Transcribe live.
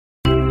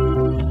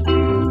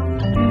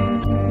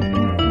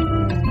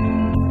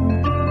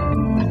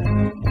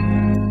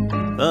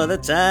For the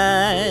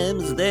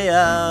times they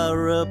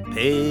are a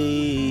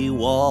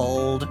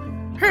paywalled.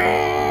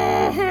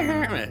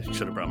 I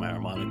should have brought my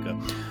harmonica.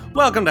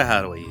 Welcome to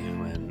How Do We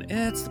Human?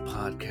 It's the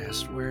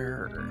podcast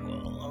where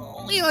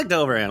we like to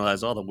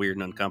overanalyze all the weird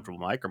and uncomfortable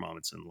micro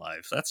moments in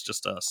life. That's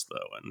just us,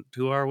 though. And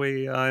who are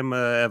we? I'm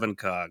Evan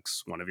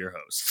Cox, one of your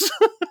hosts.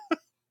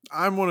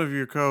 I'm one of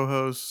your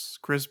co-hosts,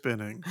 Chris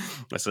Binning.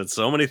 I said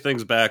so many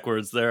things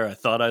backwards there. I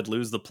thought I'd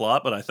lose the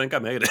plot, but I think I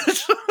made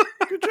it.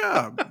 Good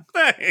job.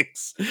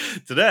 Thanks.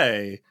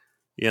 Today,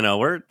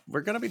 we're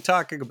going to be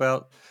talking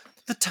about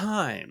the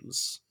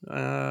times.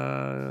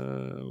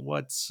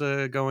 What's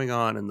going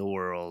on in the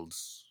world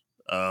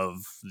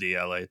of the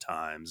LA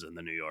Times and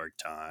the New York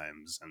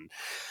Times, and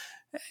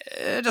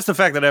just the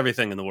fact that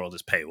everything in the world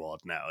is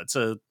paywalled now. It's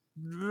a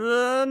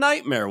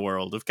nightmare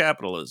world of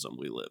capitalism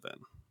we live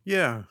in.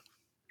 Yeah.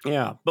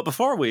 Yeah, but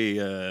before we,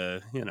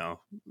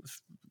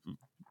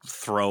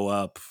 throw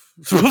up,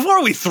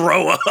 before we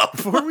throw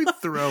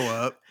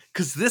up,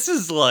 because this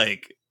is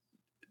like,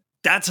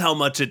 that's how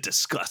much it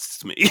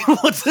disgusts me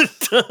what the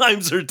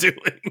Times are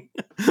doing.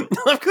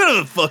 I'm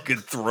gonna fucking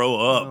throw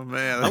up. Oh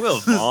man, I'm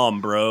gonna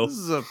vom, bro. This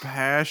is a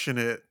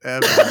passionate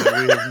Evan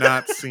that we have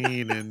not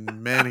seen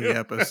in many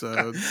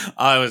episodes.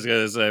 I was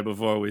gonna say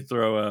before we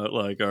throw out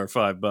like our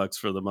 $5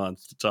 for the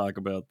month to talk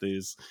about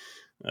these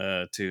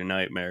two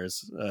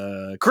nightmares.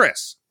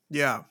 Chris.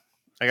 Yeah.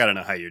 I gotta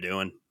know how you're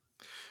doing.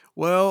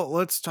 Well,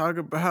 let's talk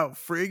about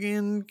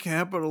friggin'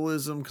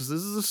 capitalism, because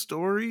this is a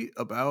story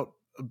about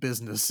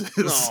businesses.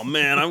 Oh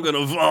man, I'm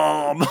gonna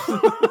vom.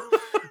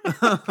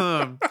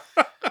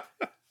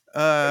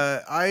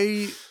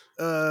 I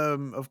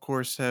of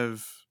course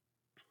have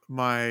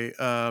my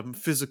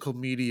physical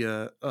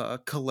media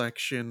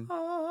collection,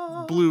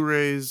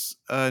 Blu-rays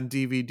and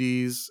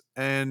DVDs,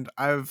 and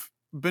I've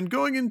been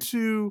going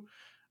into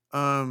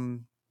a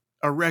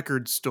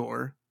record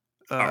store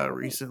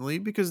recently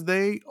because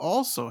they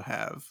also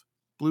have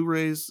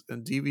Blu-rays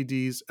and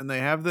DVDs, and they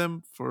have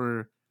them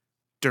for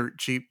dirt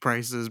cheap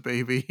prices,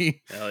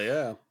 baby. Hell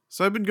yeah.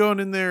 So I've been going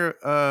in there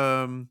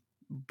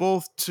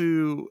both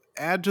to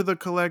add to the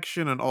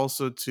collection and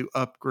also to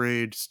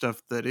upgrade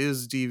stuff that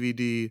is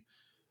DVD,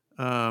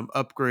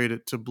 upgrade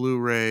it to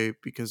Blu-ray,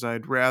 because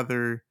I'd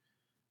rather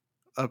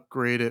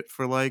upgrade it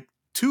for like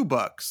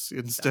 $2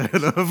 instead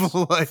of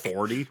like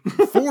 40.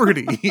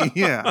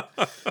 Yeah.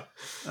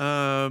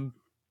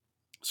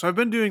 So I've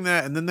been doing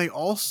that, and then they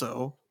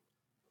also,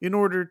 in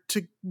order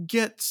to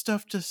get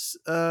stuff to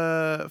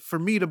for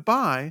me to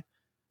buy,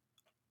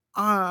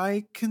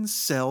 I can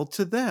sell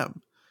to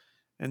them.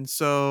 And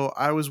so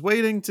I was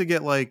waiting to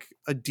get like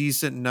a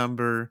decent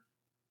number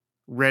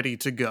ready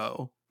to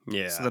go.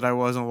 Yeah. So that I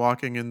wasn't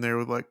walking in there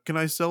with like, can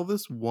I sell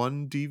this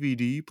one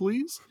DVD,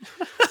 please?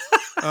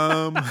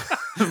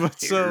 But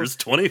here's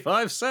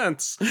 25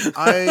 cents.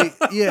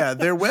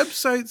 Their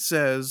website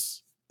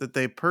says that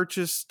they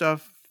purchase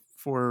stuff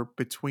for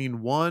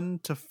between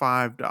 $1 to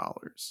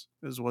 $5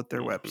 is what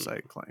their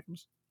website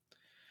claims.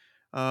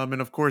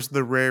 And of course,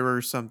 the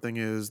rarer something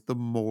is, the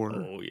more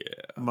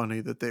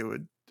money that they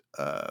would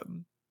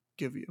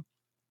give you.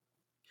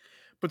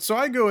 But so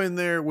I go in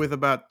there with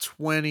about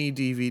 20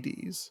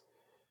 DVDs.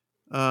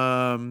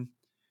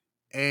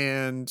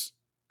 And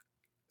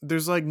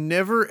there's like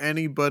never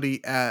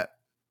anybody at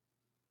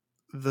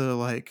the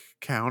like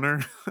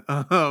counter.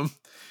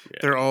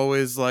 They're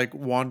always like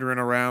wandering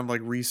around, like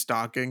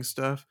restocking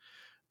stuff.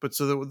 But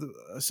so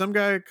some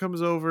guy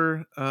comes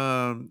over,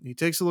 he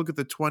takes a look at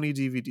the 20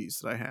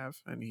 DVDs that I have,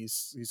 and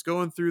he's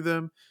going through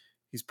them.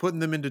 He's putting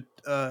them into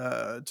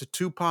to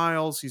two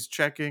piles. He's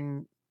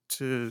checking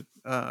to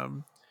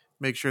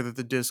make sure that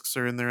the discs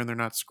are in there and they're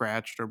not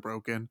scratched or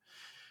broken.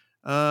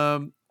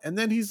 And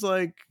then he's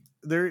like,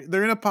 they're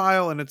in a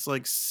pile, and it's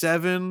like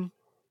 7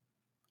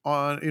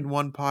 in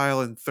one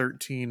pile and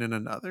 13 in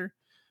another.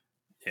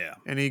 Yeah.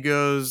 And he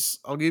goes,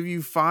 I'll give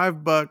you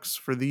 $5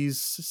 for these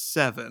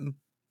 7.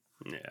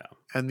 Yeah.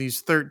 And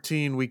these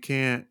 13 we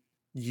can't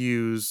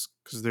use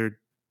because they're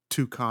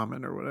too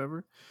common or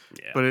whatever.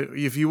 Yeah. But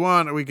if you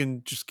want, we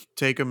can just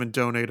take them and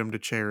donate them to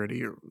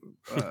charity,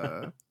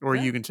 or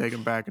you can take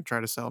them back and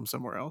try to sell them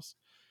somewhere else.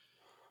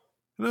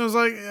 And I was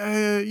like,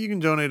 you can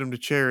donate them to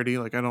charity.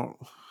 Like, I don't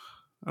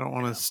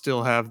want to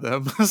still have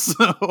them.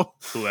 So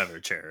whoever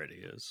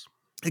charity is.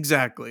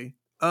 Exactly.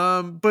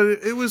 But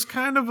it was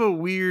kind of a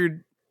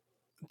weird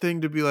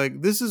thing to be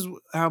like, this is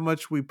how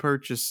much we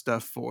purchase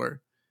stuff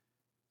for.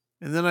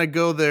 And then I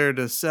go there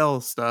to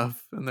sell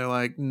stuff, and they're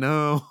like,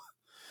 no,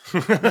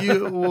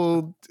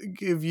 we'll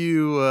give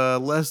you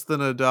less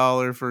than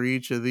 $1 for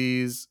each of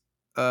these,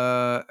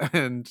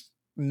 and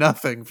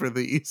nothing for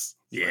these.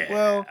 Yeah. Like,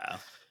 well,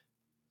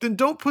 then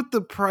don't put the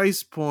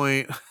price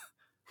point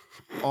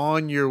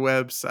on your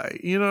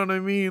website. You know what I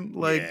mean?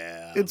 Like,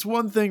 It's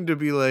one thing to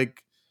be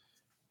like,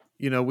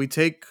 you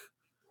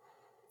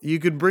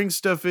can bring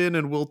stuff in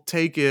and we'll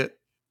take it,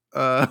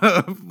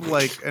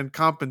 and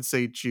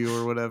compensate you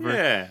or whatever.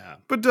 Yeah.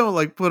 But don't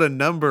like put a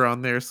number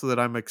on there so that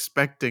I'm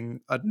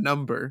expecting a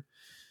number.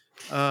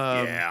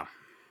 Yeah.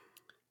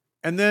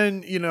 And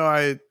then,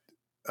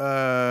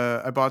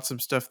 I bought some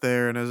stuff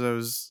there, and as I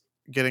was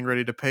getting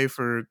ready to pay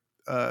for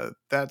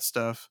that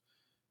stuff,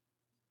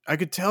 I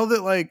could tell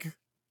that like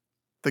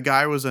the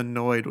guy was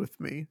annoyed with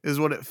me is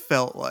what it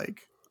felt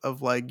like,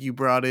 of like you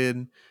brought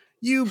in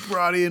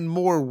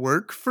more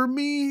work for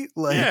me,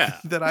 like Yeah.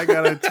 that I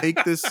gotta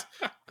take this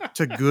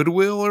to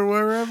Goodwill or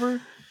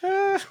wherever.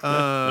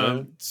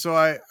 So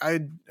I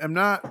am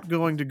not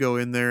going to go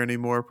in there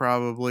anymore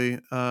probably.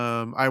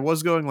 I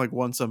was going like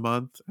once a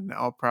month, and now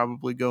I'll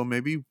probably go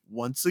maybe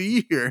once a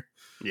year.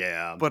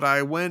 Yeah. But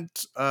I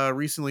went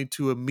recently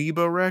to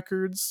Amoeba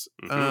Records,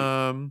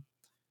 Hmm.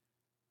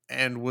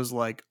 and was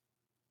like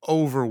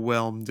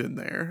overwhelmed in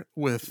there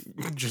with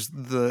just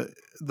the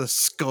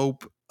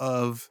scope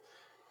of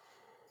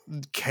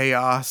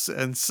chaos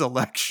and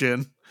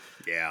selection.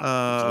 Yeah.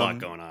 There's a lot Um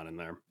going on in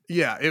there.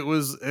 yeah, it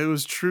was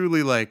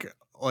truly like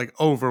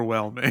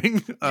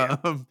overwhelming. Yeah.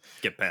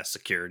 Get past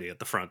security at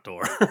the front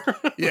door.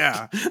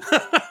 Yeah.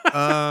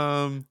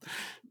 Um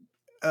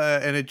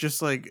and it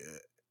just like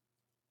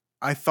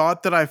I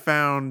thought that I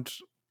found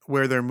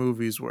where their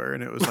movies were,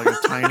 and it was like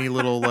a tiny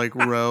little like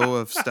row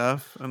of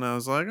stuff, and I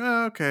was like,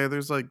 oh, okay,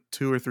 there's like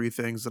two or three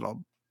things that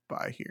I'll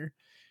buy here.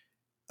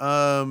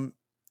 Um,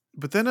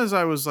 but then as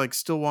I was like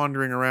still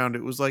wandering around,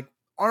 it was like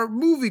our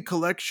movie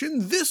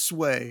collection this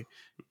way.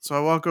 So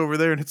I walk over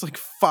there, and it's like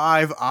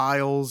 5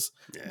 aisles,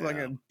 like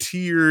Yeah. a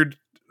tiered,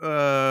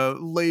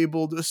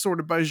 labeled,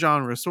 sorted by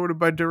genre, sorted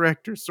by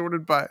director,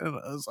 sorted by. And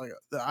I was like,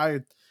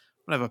 I'm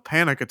gonna have a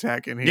panic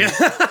attack in Yeah.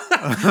 here.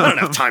 I don't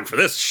have time for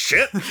this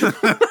shit.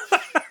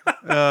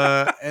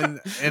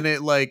 And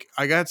it like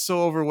I got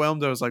so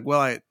overwhelmed. I was like, well,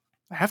 I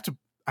have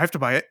to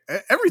buy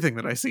everything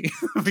that I see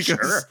because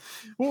Sure.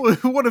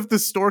 what if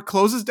this store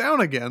closes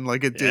down again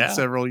like it did Yeah.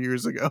 several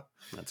years ago?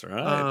 That's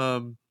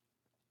right.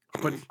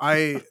 But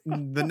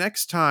the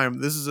next time,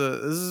 this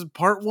is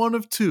part one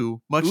of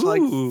two, much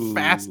like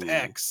Fast Ooh.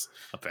 X.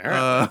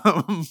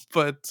 Apparently.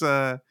 But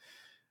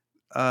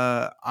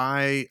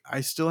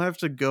I still have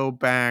to go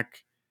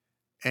back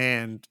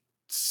and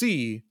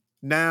see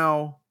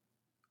now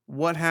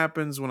what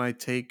happens when I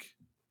take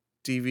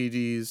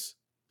DVDs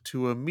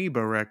to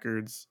Amoeba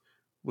Records.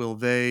 Will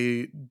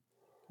they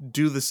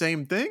do the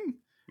same thing,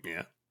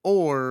 Yeah.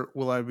 or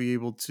will I be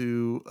able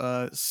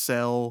to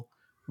sell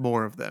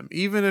more of them,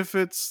 even if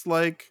it's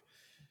like,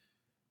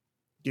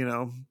 you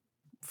know,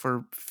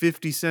 for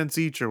 50 cents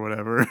each or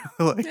whatever?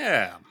 Like,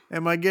 Yeah.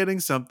 am I getting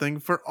something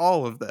for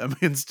all of them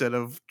instead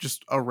of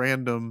just a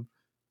random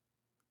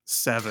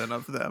 7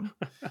 of them?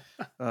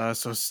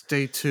 So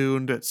stay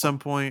tuned. At some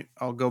point,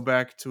 I'll go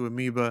back to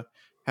Amoeba,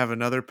 have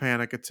another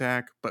panic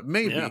attack, but Yeah.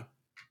 maybe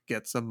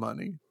get some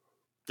money.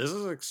 This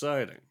is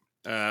exciting.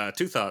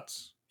 Two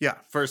thoughts. Yeah,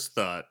 First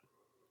thought,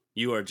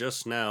 you are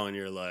just now in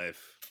your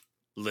life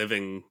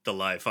living the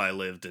life I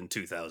lived in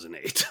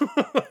 2008.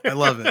 I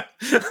love it.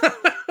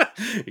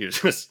 you're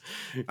just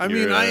I you're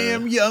mean, I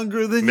am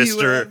younger than you,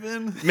 Mr.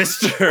 Evan.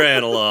 Mr.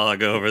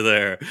 Analog over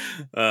there.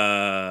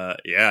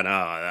 Yeah, no,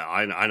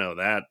 I know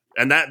that.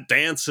 And that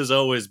dance has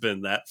always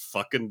been that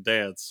fucking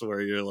dance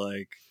where you're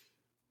like,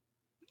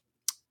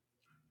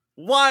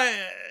 why?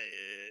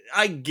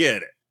 I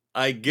get it.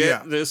 I Yeah.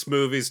 get this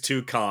movie's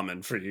too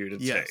common for you to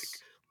take. Yes.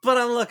 But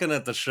I'm looking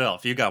at the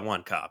shelf. You got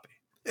one copy.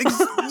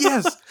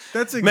 Yes,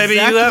 that's Maybe you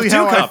have exactly two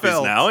how I copies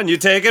felt. now and you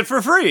take it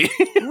for free.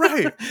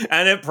 Right.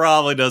 And it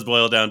probably does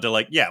boil down to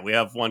like, yeah, we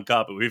have one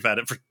copy. We've had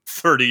it for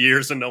 30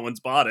 years and no one's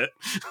bought it.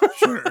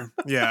 Sure.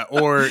 Yeah.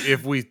 Or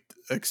if we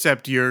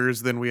accept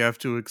yours, then we have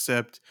to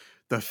accept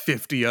the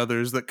 50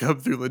 others that come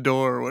through the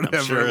door or I'm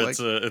whatever. sure Like,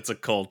 it's a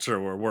culture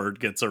where word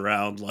gets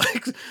around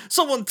like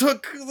someone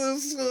took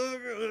this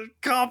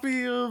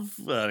copy of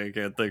I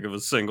can't think of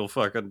a single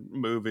fucking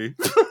movie.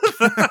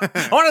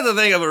 I wanted to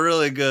think of a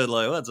really good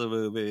like what's a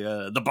movie?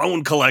 The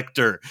Bone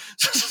Collector.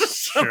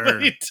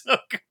 Somebody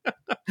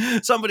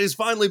somebody's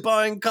finally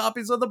buying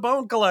copies of The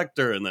Bone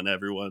Collector, and then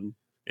everyone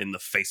in the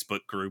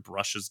Facebook group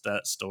rushes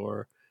that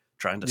store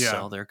trying to yeah.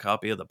 sell their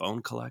copy of The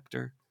Bone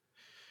Collector.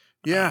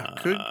 Yeah.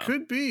 Could Uh,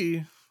 could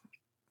be.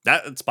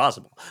 It's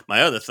possible.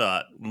 My other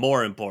thought,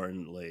 more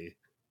importantly,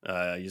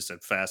 you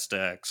said Fast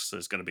X.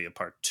 There's going to be a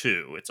part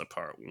 2. It's a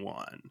part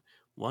 1.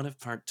 What if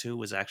part 2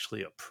 was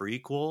actually a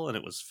prequel and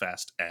it was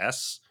Fast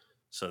S?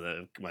 So that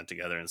it went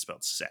together and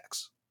spelled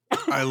sex.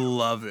 I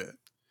love it.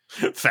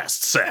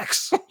 Fast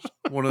sex.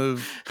 One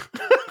of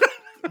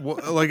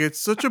like it's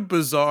such a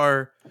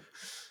bizarre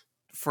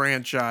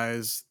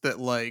franchise that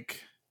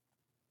like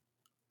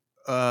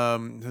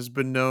has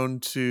been known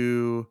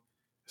to,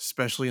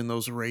 especially in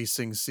those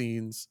racing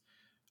scenes,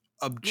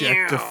 Yeah.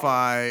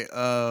 objectify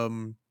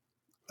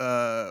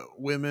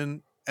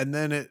women, and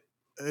then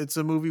it's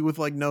a movie with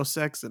like no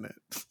sex in it.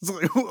 It's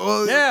like,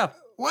 well, Yeah.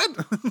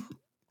 what?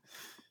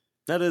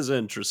 That is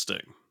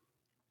interesting.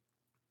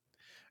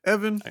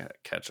 Evan, I gotta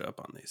catch up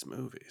on these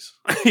movies.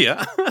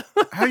 Yeah.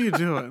 how you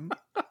doing?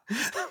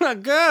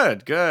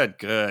 Good, good,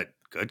 good,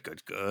 good,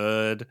 good,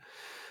 good.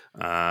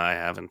 I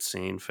haven't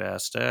seen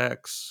Fast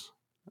X.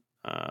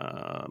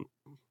 Um,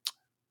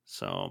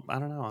 so I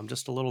don't know. I'm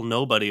just a little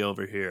nobody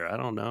over here. I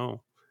don't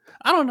know.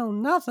 I don't know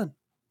nothing.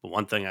 But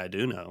one thing I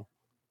do know,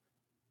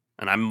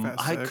 and Fast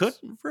I sex.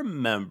 couldn't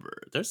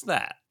remember. There's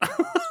that.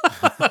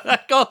 I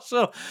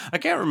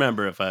can't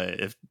remember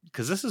if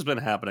because this has been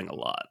happening a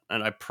lot,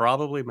 and I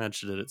probably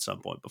mentioned it at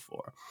some point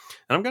before,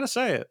 and I'm gonna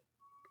say it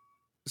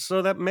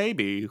so that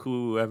maybe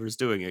whoever's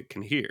doing it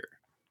can hear.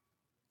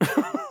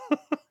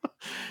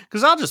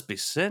 Because I'll just be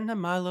sitting at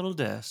my little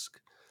desk,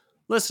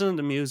 listening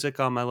to music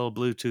on my little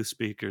Bluetooth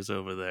speakers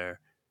over there,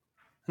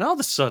 and all of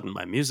a sudden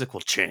my music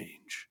will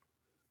change,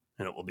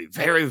 and it will be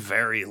very,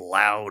 very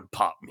loud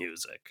pop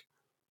music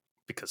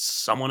because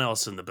someone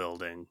else in the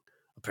building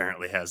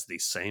apparently has the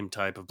same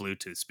type of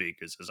Bluetooth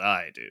speakers as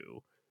I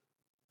do,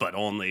 but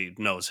only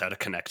knows how to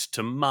connect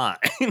to mine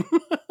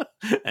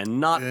and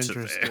not to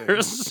Interesting.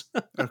 theirs.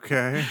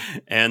 Okay.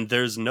 And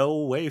there's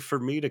no way for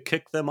me to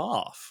kick them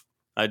off.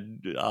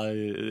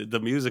 The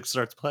music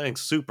starts playing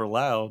super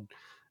loud,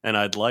 and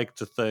I'd like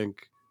to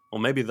think, well,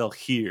 maybe they'll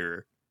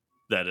hear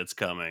that it's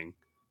coming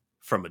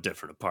from a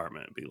different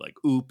apartment and be like,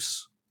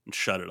 oops, and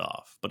shut it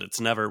off. But it's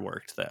never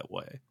worked that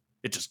way.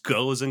 It just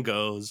goes and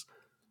goes.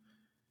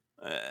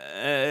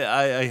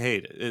 I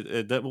hate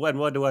it.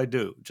 What do I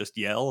do? Just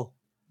yell?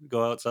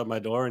 Go outside my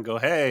door and go,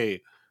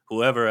 hey,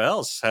 whoever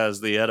else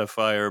has the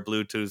Edifier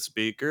Bluetooth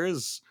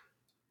speakers,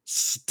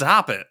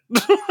 stop it.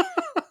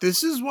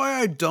 This is why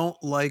I don't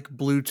like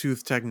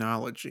Bluetooth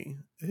technology.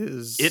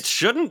 It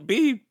shouldn't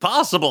be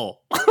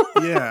possible.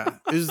 Yeah.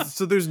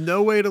 So there's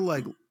no way to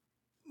like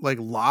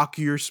lock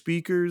your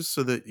speakers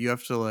so that you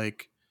have to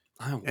like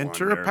I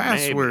enter a wonder,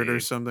 password or maybe.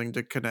 something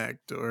to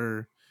connect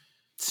or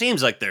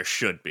Seems like there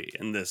should be,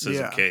 and this is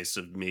a yeah. case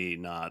of me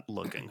not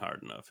looking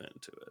hard enough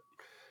into it.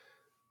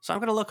 So I'm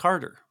going to look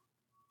harder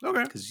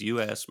Okay. because you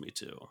asked me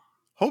to.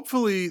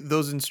 Hopefully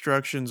those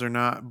instructions are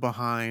not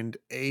behind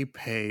a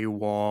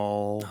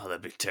paywall. Oh,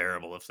 that'd be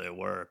terrible if they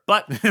were.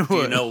 But do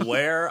you know What?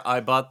 where I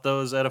bought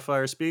those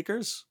Edifier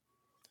speakers?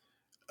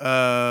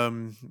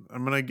 I'm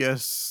gonna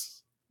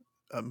guess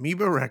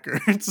Amoeba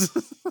Records.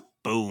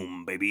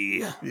 Boom, baby.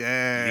 You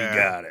Yeah.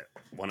 got it.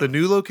 The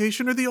new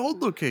location or the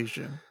old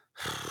location?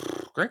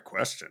 Great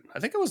question. I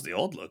think it was the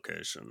old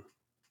location.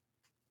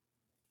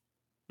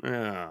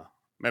 Yeah,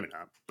 maybe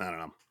not. I don't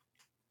know.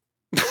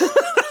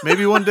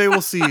 Maybe one day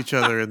we'll see each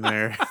other in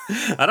there.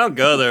 I don't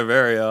go there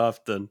very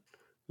often.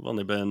 I've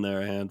only been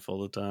there a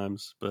handful of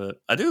times,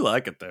 but I do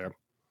like it there.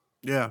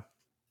 Yeah.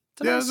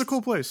 Yeah, it's a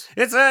cool place.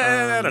 It's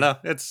I don't know.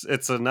 It's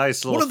a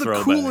nice little One of the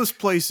throwback. coolest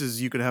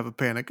places you could have a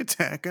panic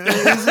attack.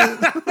 Is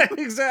it?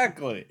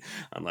 Exactly.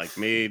 Unlike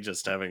me,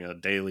 just having a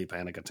daily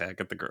panic attack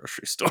at the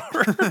grocery store.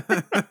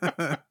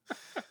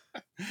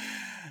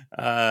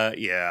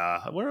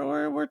 Yeah,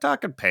 we're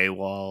talking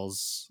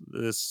paywalls.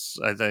 This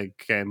I think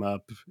came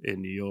up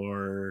in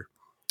your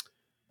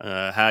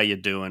how you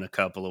doing a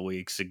couple of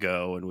weeks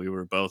ago, and we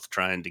were both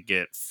trying to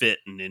get fit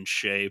and in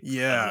shape. I don't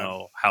Yeah.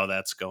 know how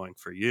that's going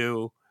for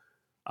you.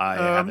 I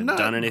haven't done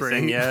Not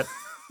anything great. yet.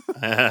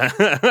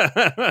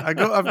 I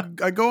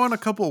go on a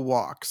couple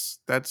walks.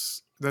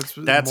 That's That's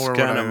more what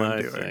kind of I've been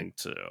my doing. thing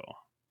too.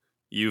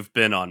 You've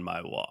been on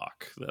my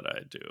walk that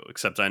I do,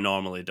 except I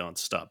normally don't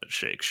stop at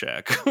Shake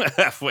Shack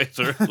halfway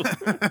through.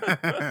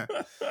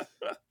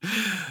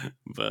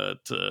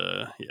 But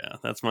yeah,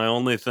 that's my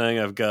only thing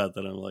I've got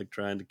that I'm like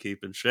trying to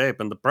keep in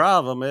shape. And the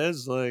problem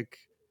is like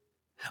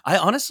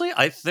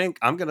I think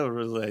I'm gonna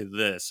relay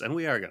this, and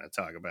we are gonna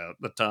talk about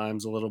the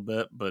times a little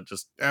bit, but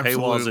just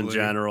paywalls in Absolutely.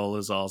 general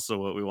is also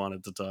what we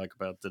wanted to talk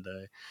about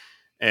today.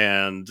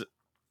 And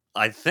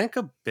I think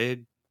a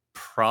big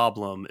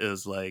problem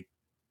is like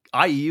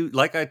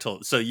like I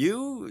told so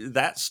you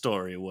that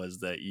story was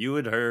that you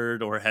had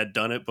heard or had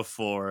done it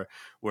before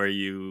where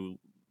you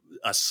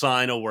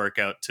assign a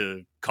workout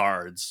to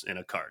cards in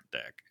a card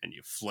deck and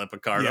you flip a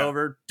card Yeah.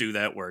 over, do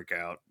that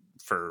workout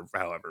for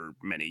however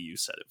many you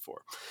set it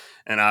for.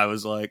 And I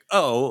was like,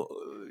 "Oh,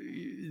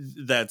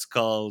 that's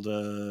called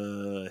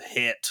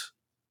HIT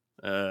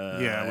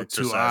Yeah, with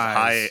two exercise,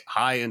 eyes.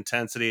 high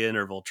intensity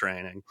interval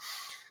training."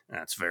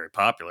 That's very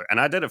popular. And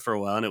I did it for a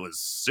while and it was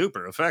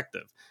super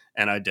effective.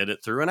 And I did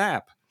it through an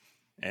app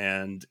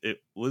and it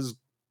was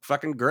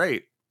fucking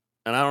great.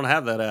 And I don't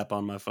have that app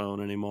on my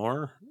phone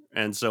anymore.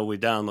 And so we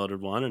downloaded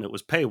one and it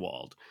was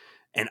paywalled.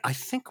 And I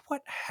think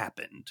what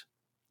happened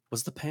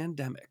was the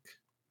pandemic.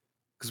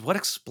 Because what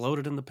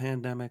exploded in the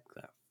pandemic?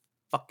 That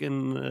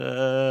fucking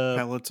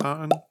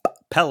Peloton.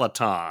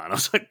 Peloton. I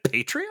was like,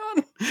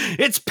 Patreon?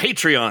 It's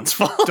Patreon's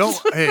fault.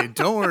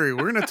 Don't worry.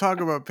 We're gonna talk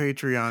about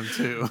Patreon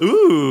too.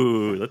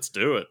 Ooh, let's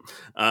do it.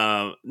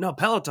 No,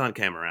 Peloton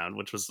came around,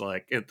 which was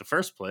like in the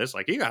first place,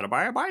 like you got to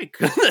buy a bike,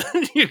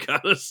 you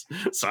got to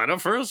sign up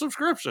for a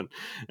subscription,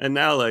 and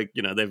now like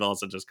they've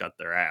also just got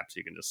their apps.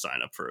 You can just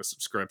sign up for a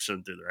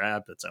subscription through their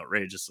app. It's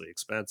outrageously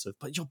expensive,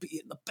 but you'll be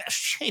in the best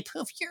shape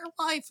of your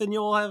life, and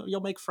you'll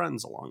make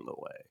friends along the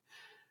way.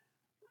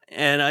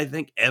 And I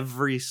think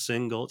every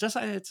single,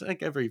 it's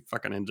like every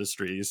fucking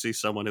industry, you see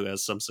someone who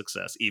has some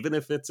success, even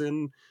if it's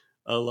in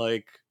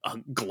a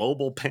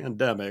global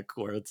pandemic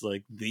where it's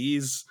like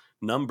these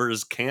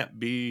numbers can't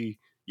be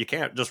You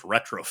can't just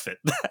retrofit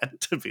that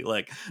to be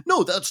like,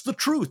 no, that's the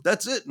truth.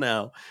 That's it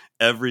now.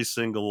 Every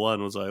single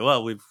one was like,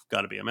 well, we've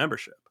got to be a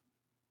membership.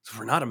 So if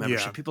we're not a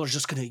membership, Yeah. people are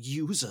just going to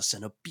use us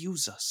and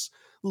abuse us,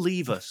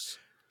 leave us.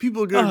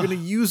 People are going to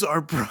use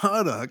our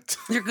product.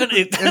 You're going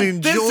to and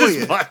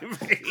enjoy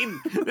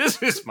it.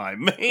 This is my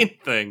main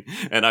thing.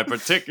 And I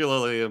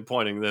particularly am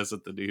pointing this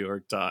at the New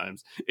York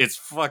Times. It's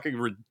fucking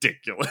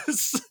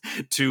ridiculous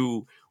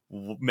to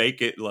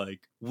make it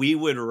like we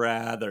would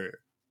rather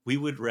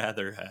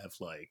have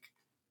like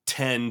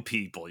 10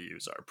 people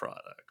use our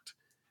product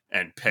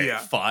and pay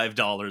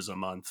 $5 a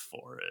month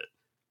for it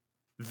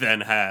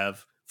than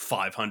have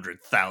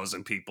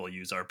 500,000 people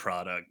use our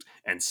product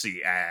and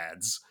see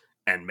ads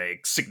and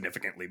make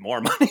significantly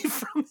more money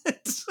from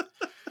it.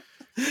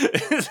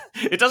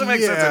 It doesn't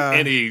make sense in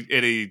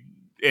any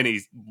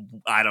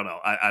I don't know.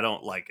 I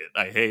don't like it.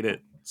 I hate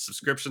it.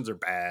 Subscriptions are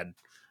bad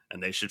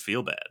and they should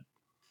feel bad.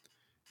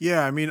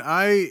 Yeah, I mean,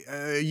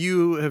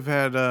 you have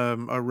had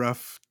a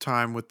rough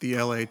time with the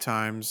LA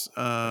Times.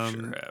 I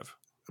sure have.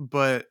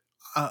 But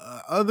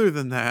other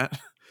than that,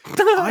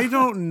 I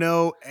don't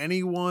know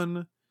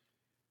anyone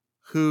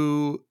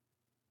who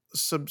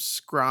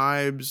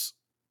subscribes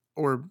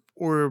or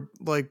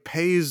like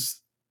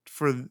pays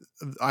for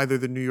either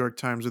the New York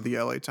Times or the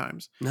LA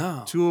Times.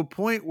 No. To a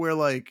point where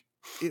like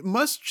it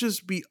must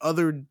just be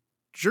other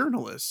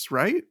journalists,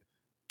 right?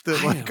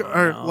 That like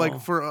are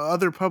like for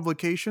other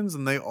publications,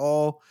 and they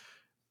all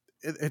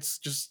it's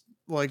just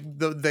like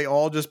they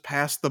all just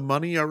pass the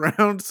money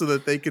around so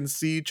that they can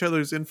see each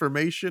other's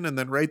information and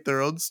then write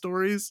their own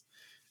stories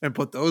and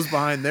put those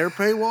behind their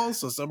paywall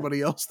so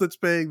somebody else that's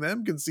paying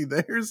them can see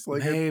theirs.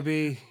 Like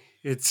maybe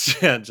it's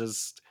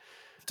just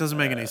doesn't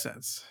make any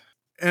sense.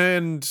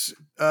 And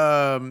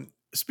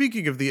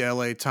speaking of the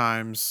LA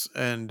Times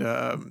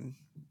and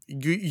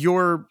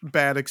your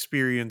bad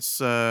experience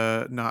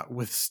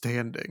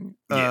notwithstanding,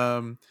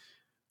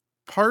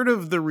 part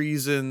of the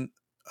reason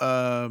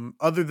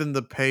other than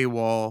the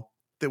paywall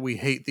that we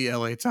hate the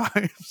LA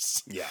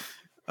Times,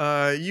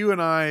 you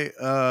and I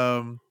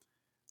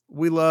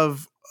we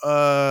love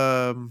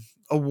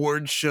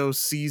award show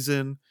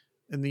season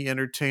in the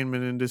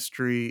entertainment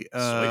industry.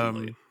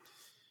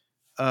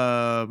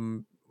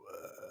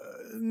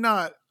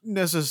 Not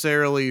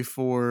necessarily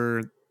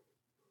for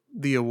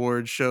the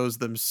award shows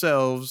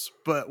themselves,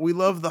 but we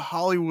love the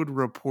Hollywood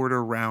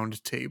Reporter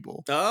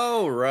Roundtable.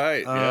 Oh,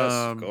 right. Yes,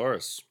 of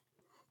course.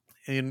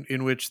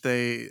 In which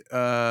they've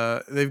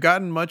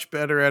gotten much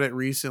better at it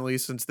recently,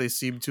 since they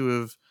seem to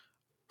have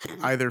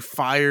either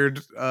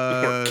fired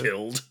or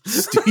killed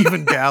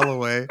Stephen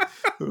Galloway,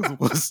 who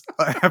was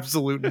an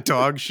absolute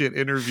dog shit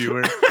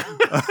interviewer.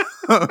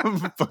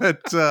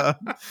 But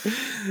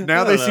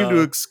now they seem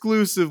to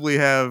exclusively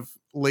have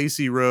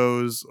Lacey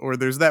Rose, or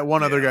there's that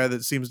one other guy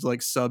that seems to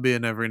like sub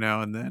in every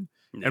now and then,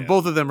 and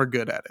both of them are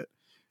good at it.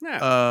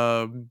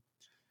 You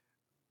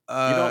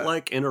don't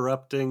like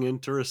interrupting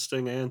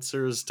interesting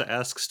answers to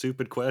ask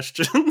stupid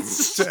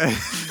questions?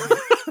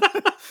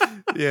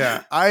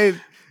 Yeah,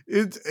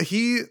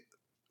 he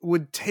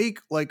would take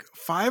like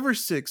 5 or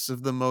 6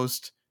 of the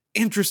most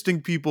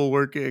interesting people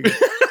working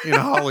in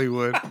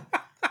Hollywood,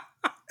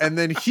 and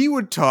then he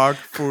would talk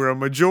for a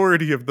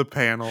majority of the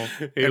panel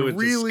and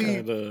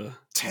really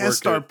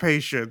test our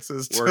patience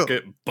as to work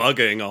at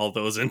bugging all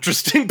those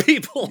interesting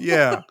people.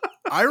 Yeah,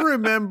 I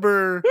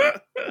remember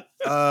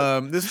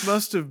this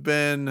must have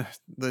been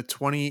the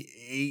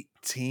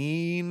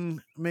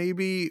 2018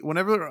 maybe,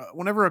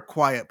 whenever A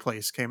Quiet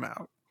Place came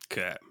out.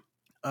 Okay.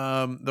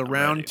 The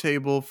round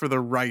table for the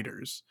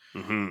writers.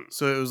 Mm-hmm.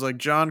 So it was like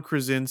John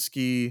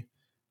Krasinski,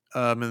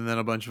 and then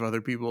a bunch of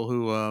other people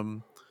who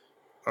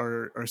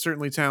are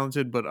certainly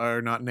talented, but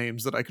are not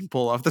names that I can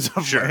pull off the top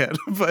of my head.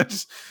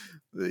 But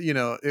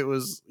it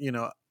was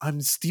I'm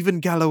Stephen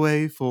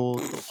Galloway for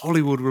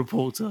Hollywood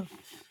Reporter,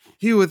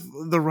 here with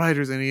the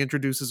writers, and he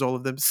introduces all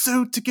of them.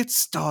 So to get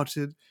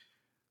started,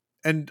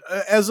 and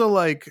as a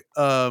like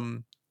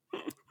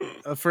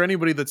for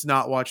anybody that's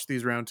not watched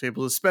these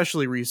roundtables,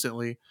 especially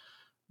recently,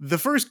 the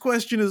first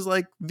question is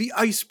like the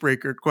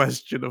icebreaker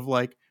question of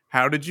like,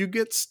 how did you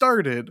get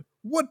started?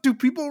 What do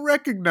people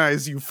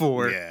recognize you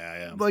for?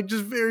 Yeah. Like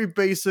just very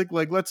basic,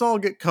 like let's all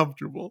get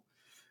comfortable.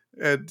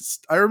 And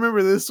I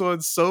remember this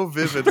one so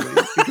vividly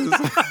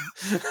because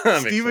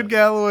Stephen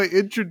Galloway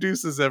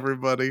introduces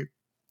everybody,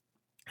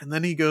 and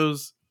then he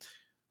goes,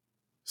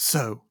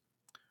 so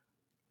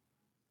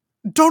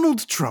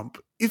Donald Trump,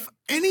 if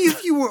any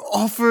of you were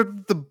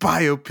offered the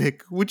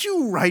biopic, would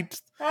you write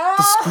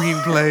the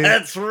screenplay?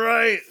 That's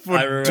right.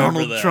 For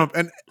Donald Trump.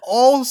 And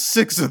all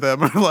 6 of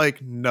them are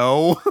like,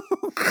 no.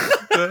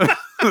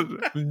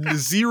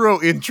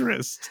 Zero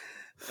interest.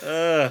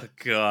 Oh,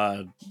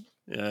 God.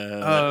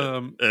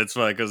 Um, It's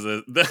funny because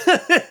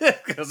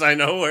because I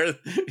know where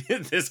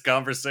this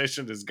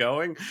conversation is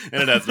going,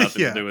 and it has nothing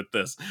to yeah, do with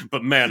this.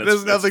 But man, it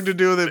has nothing to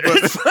do with it, but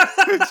it's,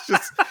 it's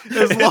just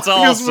as it's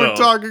long as we're also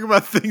talking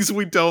about things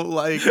we don't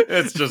like.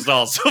 it's just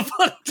also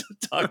fun to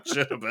talk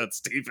shit about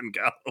Stephen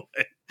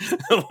Galloway.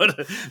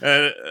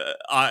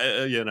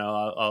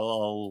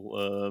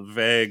 I'll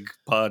vague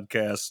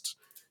podcast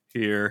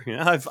here.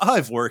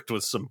 I've worked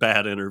with some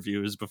bad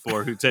interviewers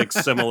before who take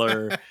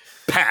similar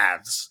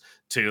paths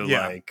to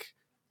Yeah, like,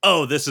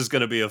 oh, this is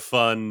going to be a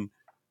fun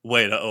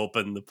way to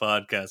open the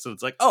podcast. And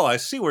it's like, oh, I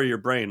see where your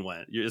brain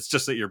went. It's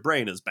just that your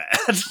brain is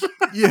bad.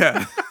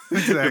 yeah,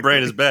 Your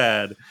brain is exactly.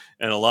 bad.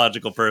 And a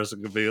logical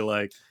person could be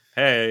like,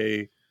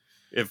 hey,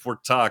 if we're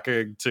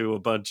talking to a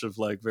bunch of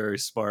like very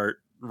smart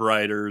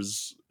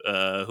writers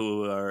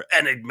who are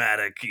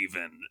enigmatic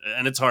even,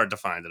 and it's hard to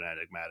find an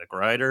enigmatic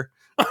writer.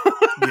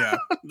 Yeah,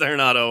 They're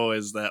not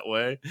always that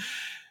way.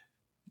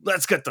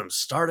 Let's get them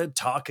started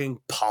talking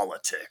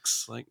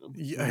politics. Like,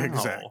 yeah, no,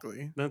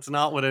 exactly. that's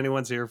not what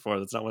anyone's here for.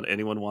 That's not what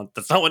anyone wants.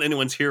 That's not what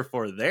anyone's here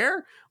for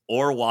there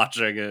or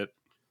watching it.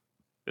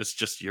 It's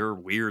just your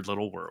weird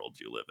little world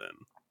you live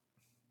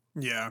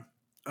in. Yeah.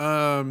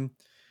 Um,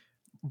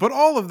 but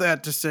all of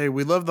that to say,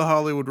 we love the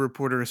Hollywood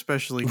Reporter,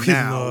 especially We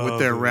now with love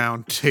their it.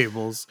 round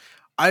tables.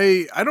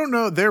 I don't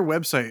know. Their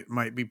website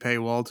might be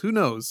paywalled. Who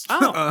knows?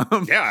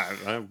 Oh, yeah.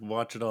 I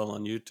watch it all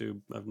on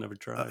YouTube. I've never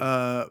tried.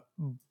 uh,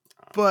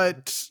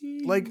 but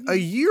like a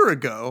year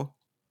ago,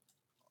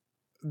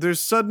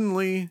 there's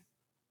suddenly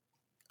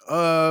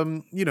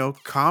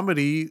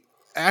comedy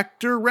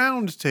actor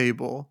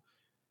roundtable,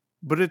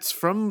 but it's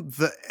from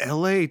the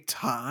LA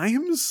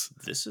Times.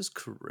 This is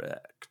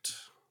correct.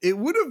 It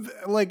would have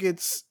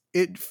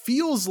it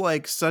feels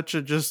like such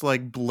a just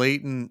like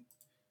blatant,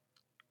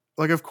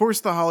 like, of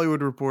course the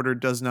Hollywood Reporter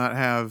does not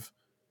have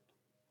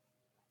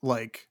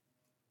like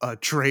a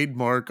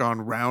trademark on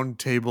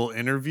roundtable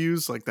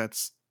interviews. Like,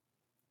 that's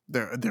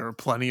there are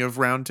plenty of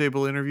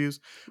roundtable interviews,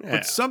 Yeah.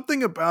 but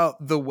something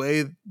about the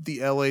way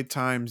the LA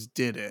Times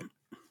did it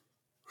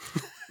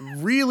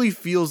really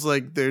feels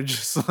like they're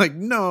just like,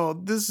 no,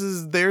 this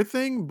is their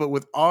thing, but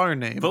with our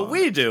name But on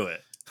we do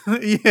it.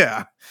 it.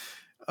 Yeah.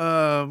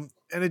 And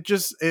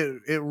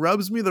it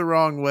rubs me the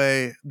wrong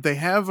way. They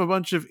have a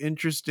bunch of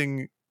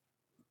interesting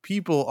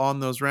people on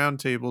those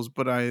roundtables,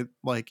 but I,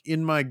 like,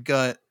 in my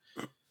gut,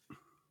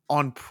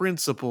 on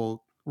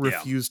principle, Yeah.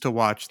 refuse to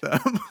watch them.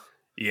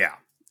 Yeah.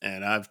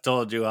 And I've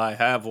told you I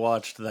have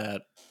watched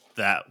that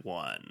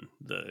one,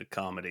 the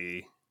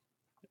comedy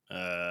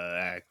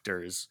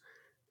actors.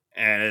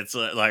 And it's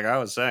like I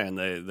was saying,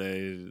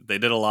 they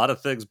did a lot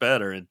of things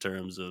better in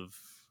terms of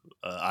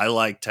I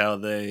liked how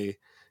they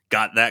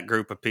got that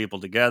group of people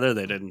together.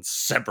 They didn't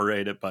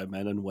separate it by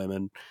men and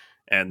women,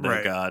 and they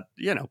Right. got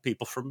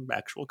people from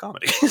actual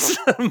comedies.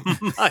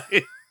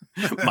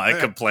 my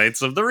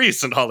complaints of the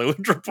recent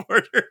Hollywood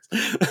Reporters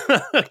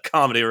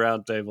comedy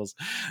roundtables.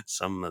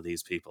 Some of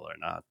these people are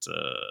not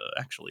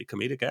actually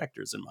comedic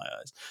actors in my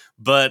eyes,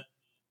 but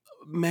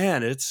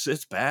man, it's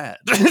bad.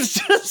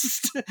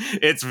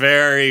 It's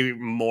very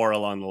more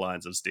along the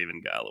lines of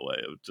Stephen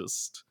Galloway of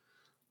just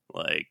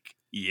like,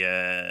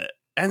 yeah.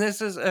 And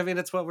this is, I mean,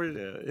 it's what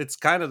it's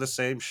kind of the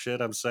same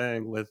shit I'm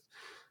saying with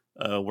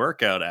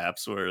workout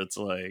apps where it's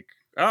like,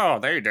 oh,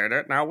 they did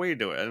it, now we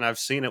do it. And I've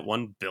seen it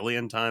 1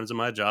 billion times in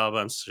my job.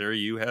 I'm sure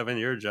you have in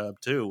your job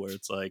too, where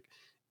it's like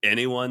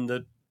anyone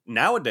that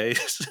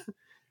nowadays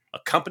a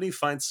company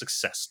finds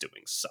success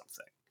doing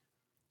something.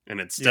 And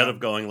instead Yeah. of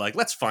going like,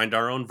 let's find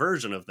our own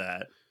version of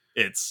that,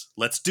 it's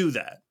let's do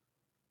that.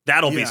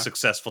 That'll be Yeah.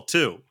 successful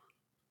too.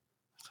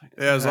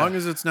 Yeah, as long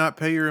as it's not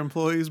pay your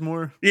employees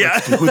more, Yeah.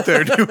 let's do what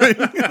they're doing.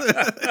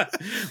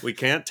 We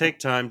can't take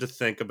time to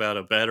think about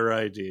a better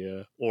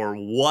idea or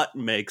what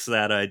makes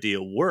that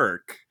idea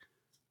work.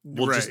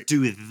 We'll just Right.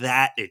 do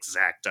that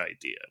exact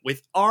idea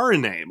with our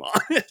name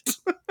on it.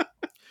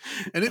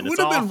 And it And would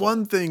it's have been awful.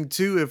 one thing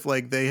too if,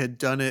 like, they had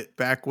done it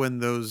back when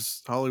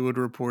those Hollywood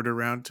Reporter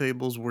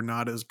roundtables were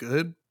not as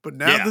good. But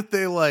now Yeah. that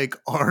they like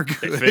are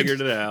They good,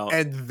 figured it out.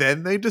 and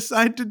then they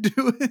decide to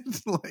do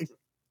it, like,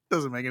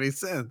 doesn't make any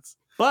sense.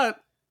 But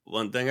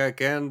one thing I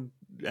can,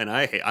 and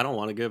I don't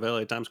want to give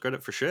LA Times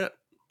credit for shit,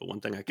 but one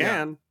thing I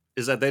can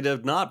is that they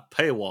did not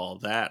paywall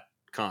that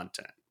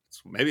content.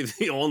 It's maybe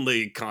the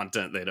only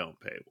content they don't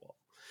paywall.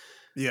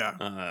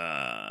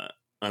 Yeah.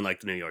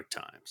 Unlike the New York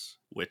Times,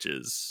 which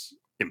is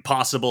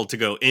impossible to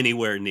go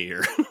anywhere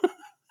near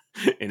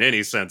in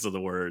any sense of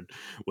the word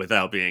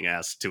without being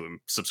asked to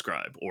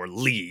subscribe or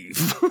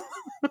leave.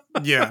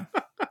 Yeah.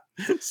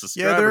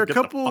 Subscribe there or are a get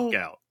couple- the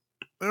fuck out.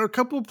 There are a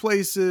couple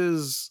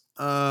places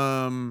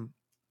that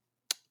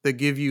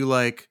give you,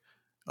 like,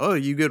 oh,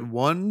 you get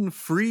one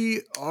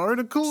free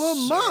article a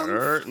month.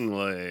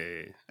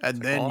 Certainly. And It's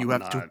then like, you oh,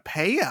 have to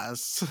pay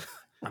us.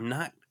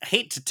 I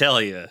hate to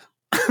tell you,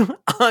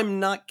 I'm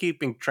not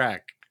keeping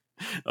track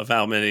of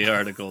how many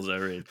articles I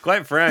read.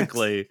 Quite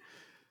frankly,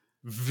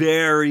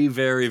 very,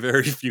 very,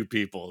 very few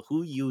people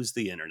who use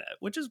the internet,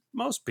 which is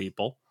most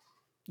people,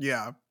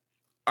 Yeah.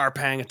 are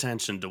paying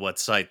attention to what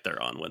site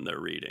they're on when they're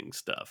reading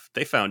stuff.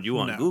 They found you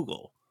on No.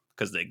 Google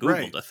because they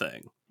Right. Googled a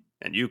thing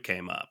and you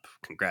came up.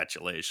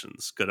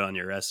 Congratulations. Good on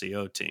your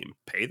SEO team.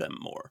 Pay them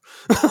more.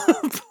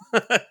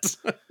 But,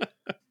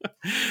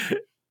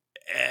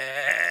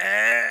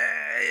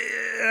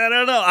 I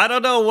don't know. I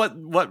don't know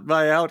what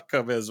my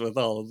outcome is with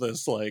all of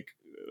this. Like,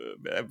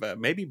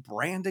 maybe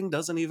branding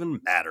doesn't even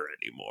matter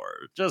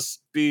anymore.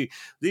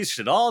 These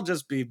should all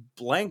just be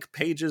blank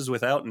pages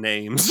without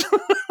names.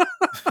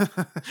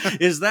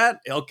 Is that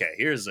okay?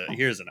 Here's an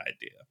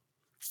idea.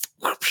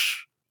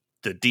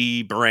 The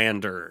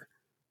debrander.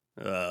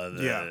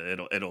 Yeah.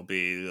 It'll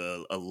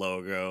be a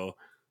logo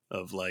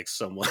of like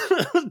someone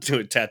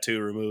doing tattoo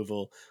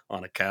removal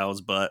on a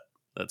cow's butt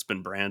that's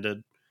been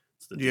branded.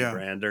 It's the Yeah.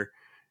 debrander,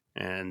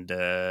 and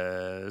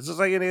it's just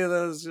like any of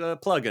those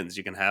plugins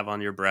you can have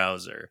on your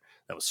browser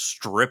that will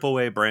strip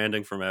away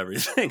branding from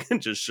everything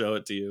and just show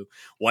it to you,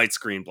 white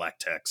screen, black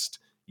text.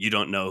 You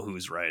don't know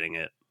who's writing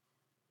it.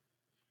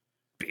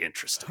 Be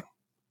interesting.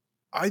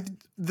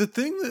 The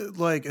thing that,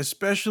 like,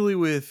 especially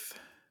with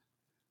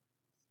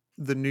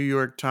the New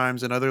York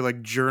Times and other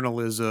like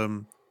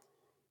journalism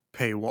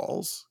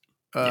paywalls,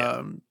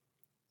 Yeah,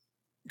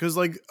 because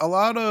like a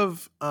lot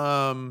of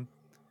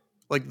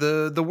like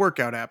the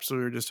workout apps we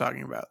were just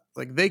talking about,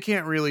 like they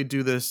can't really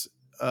do this,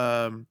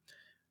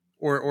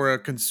 or a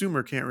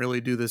consumer can't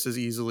really do this as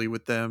easily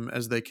with them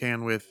as they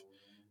can with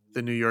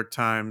the New York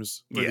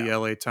Times or the yeah,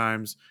 LA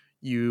Times.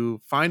 You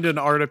find an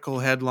article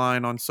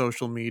headline on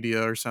social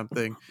media or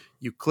something,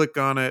 you click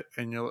on it,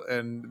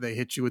 and they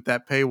hit you with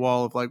that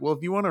paywall of like, well,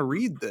 if you want to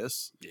read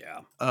this,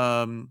 yeah.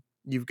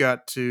 you've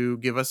got to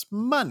give us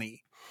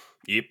money.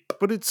 Yep.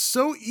 But it's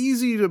so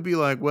easy to be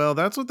like, well,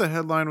 that's what the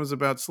headline was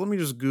about, so let me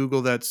just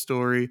Google that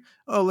story.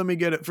 Oh, let me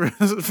get it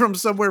from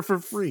somewhere for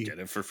free. Get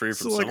it for free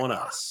from So like, someone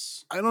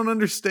else. I don't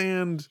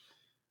understand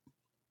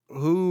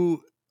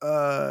who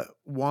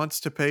wants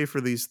to pay for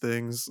these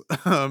things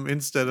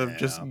instead of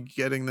just Yeah.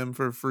 getting them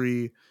for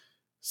free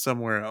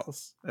somewhere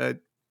else.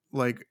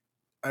 Like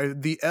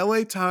the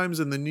LA Times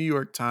and the New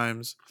York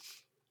Times,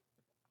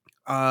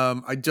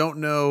 I don't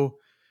know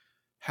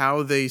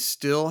how they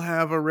still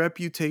have a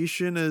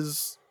reputation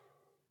as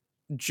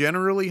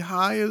generally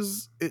high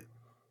as it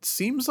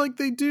seems like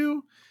they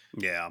do.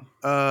 Yeah.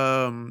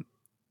 Um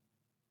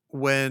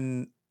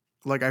when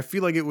like I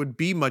feel like it would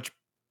be much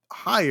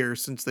higher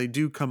since they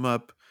do come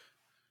up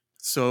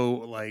so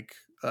like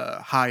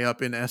high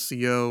up in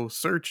SEO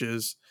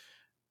searches.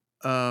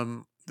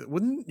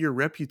 Wouldn't your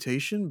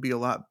reputation be a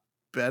lot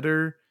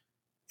better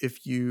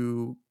if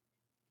you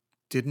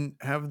didn't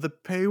have the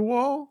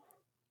paywall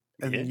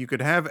Yeah. and you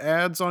could have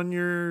ads on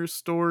your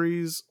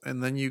stories,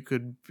 and then you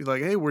could be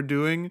like, hey, we're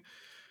doing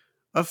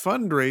a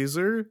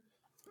fundraiser.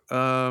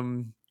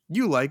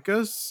 You like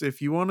us,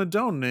 if you want to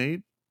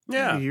donate,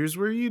 Yeah. here's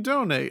where you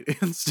donate.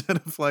 Instead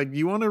of like,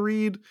 you want to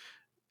read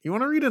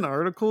an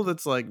article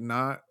that's like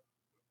not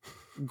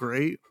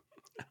great,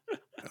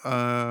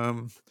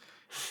 um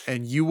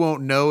and you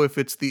won't know if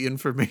it's the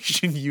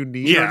information you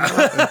need or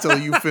not until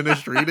Yeah. you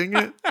finish reading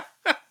it.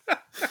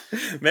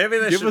 Maybe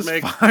they Give should us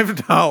make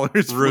 $5,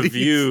 please.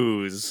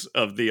 reviews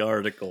of the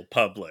article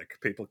public.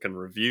 People can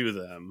review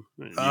them.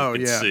 And you Oh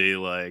can yeah, see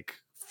like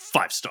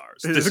 5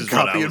 stars. This just is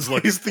what I copy and was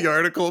looking paste the for.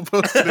 article and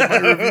post it in my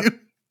review.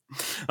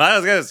 I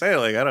was gonna say,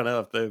 like, I don't know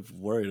if they've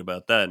worried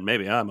about that. And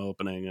maybe I'm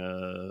opening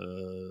a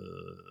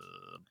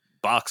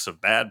box of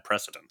bad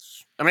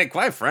precedents. I mean,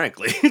 quite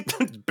frankly,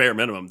 bare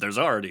minimum, there's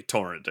already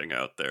torrenting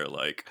out there.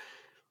 Like,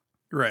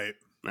 Right.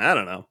 I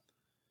don't know.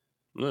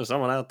 There's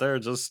someone out there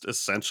just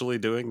essentially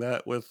doing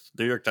that with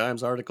New York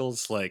Times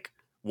articles. Like,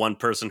 one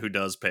person who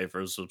does pay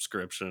for a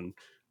subscription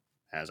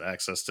has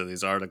access to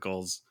these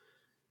articles.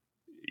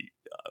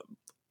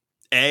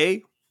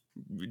 A,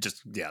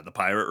 just the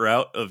pirate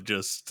route of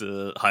just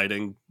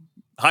hiding,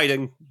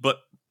 but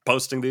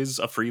posting these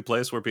a free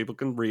place where people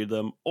can read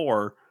them.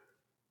 Or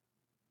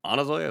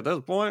honestly, at this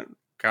point,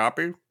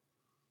 copy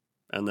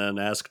and then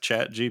ask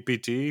Chat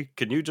GPT,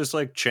 can you just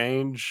like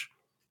change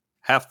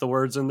half the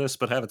words in this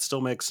but have it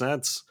still make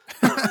sense?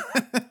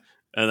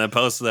 And then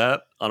post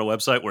that on a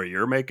website where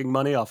you're making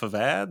money off of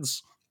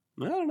ads?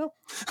 I don't know.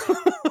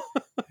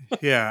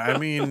 Yeah, I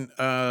mean,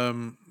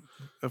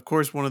 of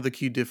course, one of the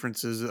key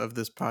differences of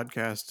this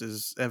podcast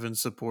is Evan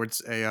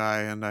supports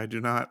AI and I do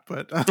not.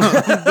 But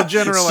the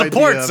general idea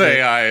Supports of it,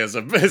 AI is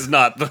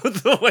not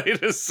the way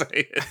to say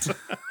it.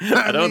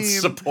 I I don't mean,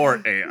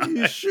 support you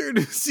AI. sure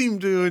do seem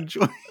to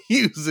enjoy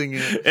using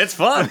it. It's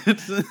fun.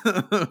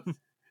 But,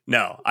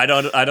 No, I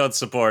don't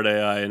support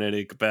AI in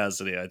any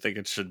capacity. I think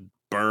it should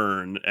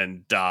burn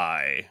and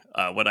die.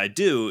 What I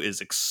do is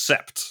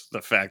accept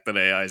the fact that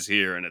AI is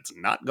here and it's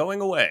not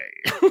going away.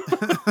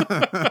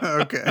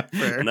 okay, And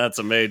fair. that's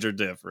a major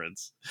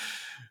difference.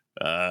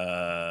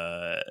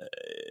 Uh,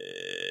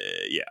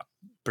 yeah,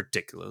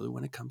 particularly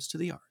when it comes to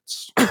the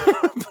arts.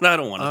 But I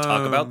don't want to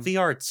talk about Um, the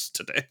arts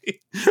today.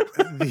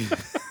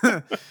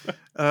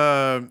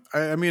 the,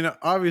 I mean,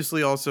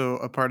 obviously, also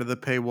a part of the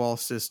paywall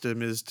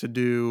system is to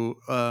do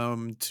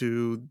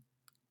to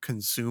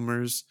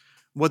consumers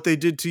what they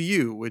did to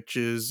you, which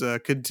is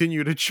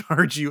continue to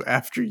charge you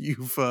after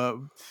you've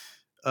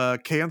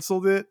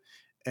canceled it,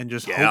 and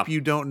just Yeah. hope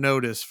you don't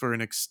notice for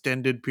an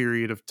extended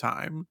period of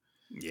time.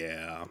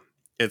 Yeah.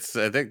 I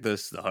think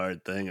this is the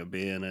hard thing of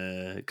being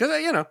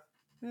because,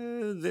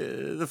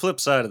 the flip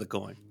side of the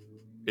coin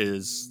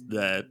is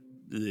that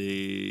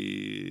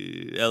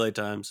the LA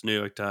Times, New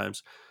York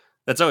Times,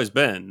 that's always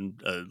been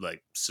a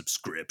like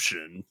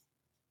subscription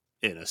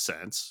in a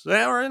sense,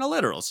 or in a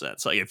literal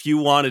sense. Like if you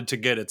wanted to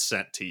get it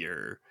sent to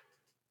your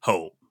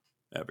home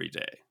every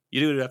day, you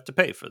do have to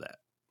pay for that.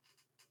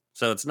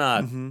 So it's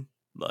not Mm-hmm.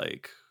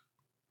 like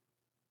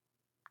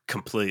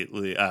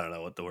completely, I don't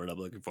know what the word I'm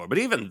looking for, but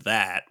even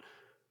that,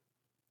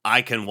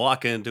 I can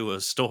walk into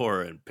a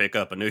store and pick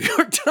up a New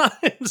York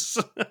Times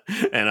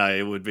and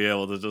I would be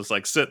able to just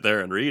like sit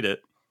there and read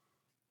it,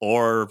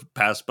 or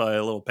pass by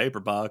a little paper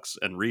box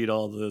and read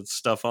all the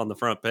stuff on the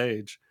front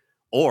page.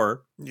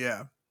 Or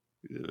Yeah.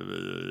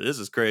 this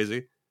is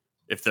crazy,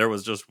 if there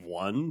was just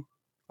one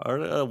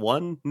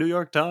New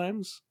York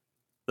Times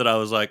that I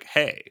was like,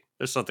 hey,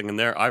 there's something in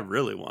there I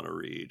really want to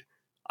read,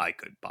 I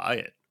could buy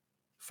it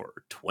for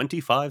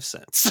 25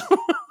 cents.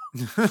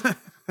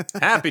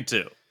 Happy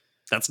to.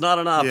 That's not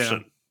an Yeah.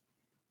 option.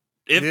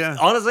 If Yeah.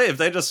 honestly, if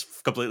they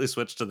just completely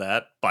switched to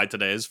that, buy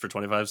today's for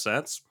 25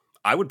 cents,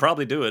 I would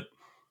probably do it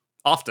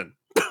often.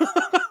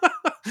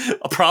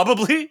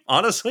 Probably,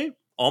 honestly,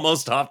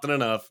 almost often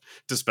enough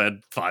to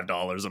spend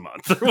 $5 a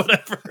month or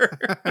whatever.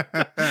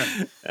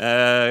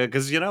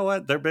 Because you know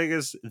what, their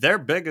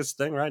biggest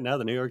thing right now,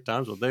 the New York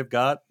Times, what they've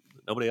got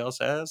that nobody else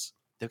has,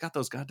 they've got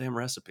those goddamn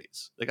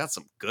recipes. They got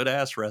some good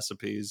ass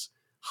recipes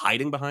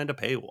hiding behind a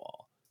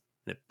paywall,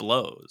 and it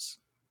blows.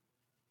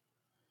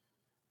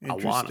 I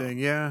want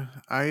Interesting. them.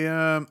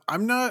 Yeah.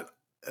 I'm not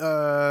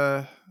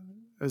uh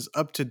as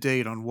up to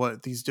date on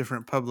what these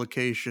different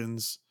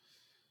publications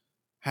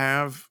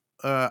have.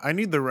 I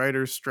need the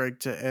writer's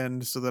strike to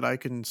end so that I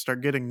can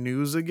start getting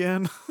news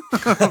again.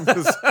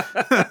 Because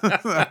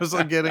I was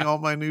like getting all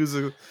my news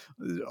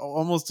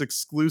almost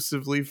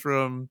exclusively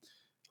from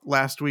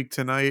Last Week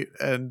Tonight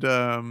and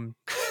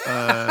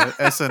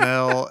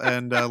SNL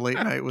and Late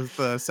Night with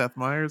Seth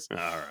Meyers. All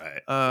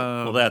right.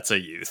 Well, Um, that's a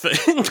you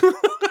thing.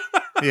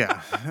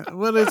 yeah,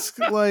 but it's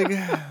like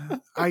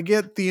I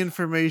get the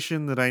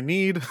information that I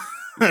need,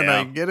 and I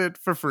Yeah. get it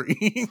for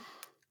free.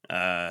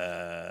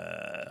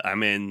 I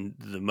mean,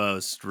 the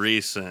most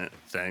recent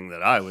thing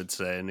that I would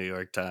say New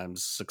York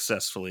Times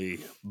successfully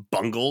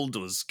bungled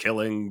was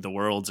killing the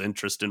world's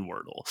interest in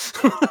Wordle.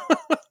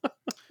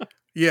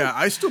 Yeah,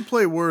 I still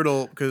play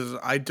Wordle because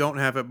I don't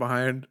have it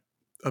behind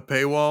a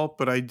paywall,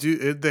 but I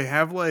do. They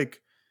have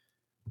like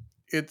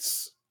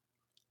it's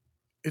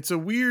it's a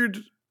weird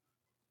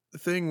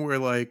thing where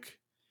like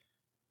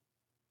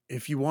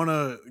if you want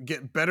to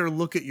get better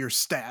look at your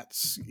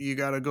stats, you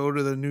got to go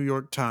to the New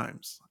York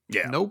Times.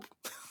 Yeah. Nope.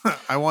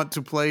 I want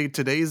to play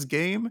today's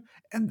game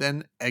and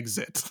then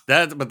exit.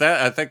 But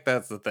I think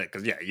that's the thing,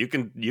 because yeah, you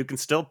can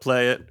still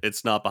play it.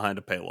 It's not behind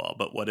a paywall,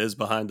 but what is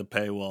behind the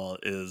paywall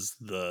is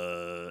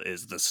the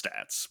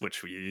stats,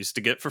 which we used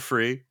to get for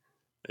free.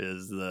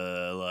 Is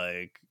the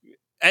like,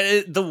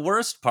 and the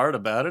worst part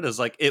about it is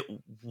like it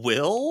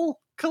will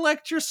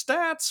collect your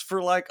stats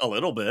for like a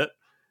little bit,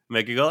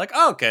 make you go like,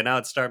 oh, okay, now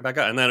it's starting back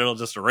up, and then it'll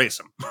just erase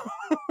them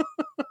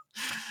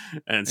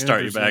and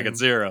start you back at Interesting.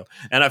 zero.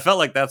 And I felt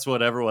like that's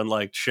what everyone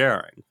liked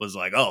sharing, was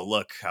like, oh,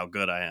 look how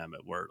good I am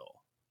at Wordle.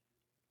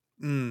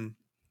 Mm. And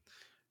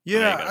now you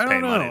Yeah, got to I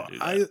pay don't money know. to do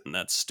that, I and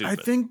that's I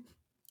stupid. think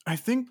I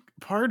think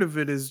part of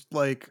it is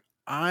like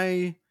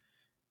I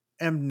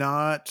am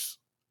not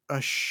a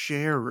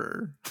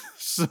sharer.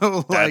 So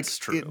like That's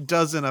true. it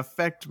doesn't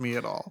affect me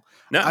at all.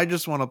 No, I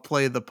just want to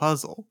play the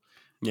puzzle.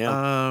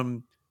 yeah,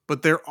 Um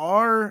but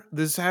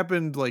this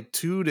happened like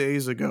 2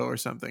 days ago or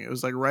something. It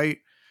was like right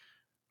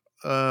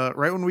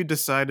when we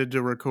decided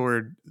to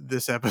record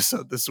this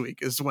episode this week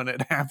is when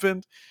it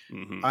happened.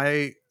 hmm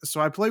I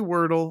play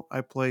Wordle, I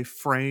play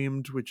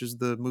Framed, which is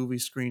the movie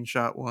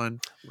screenshot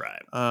one.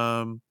 right,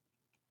 Um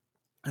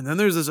and then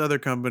there's this other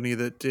company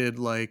that did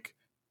like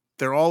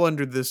they're all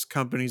under this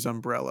company's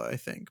umbrella, I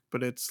think,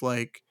 but it's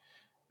like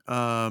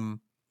um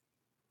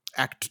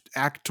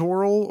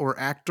actoral or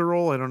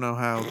actoral, I don't know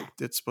how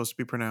it's supposed to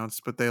be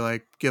pronounced, but they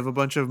like give a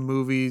bunch of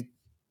movie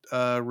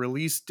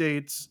release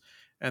dates,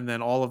 and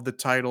then all of the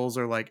titles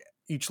are like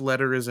each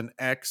letter is an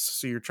X,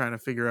 so you're trying to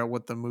figure out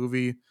what the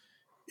movie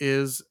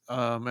is,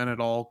 and it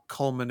all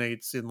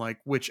culminates in like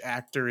which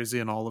actor is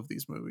in all of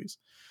these movies.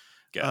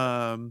 got it.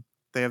 um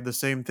they have the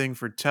same thing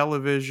for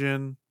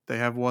television. They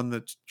have one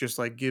that just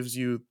like gives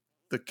you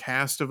the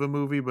cast of a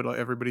movie, but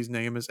everybody's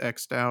name is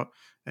x'd out,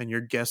 and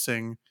you're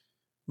guessing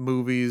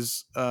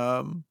movies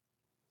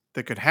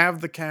that could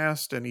have the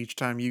cast, and each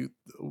time you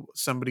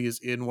somebody is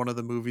in one of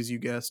the movies you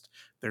guessed,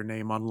 their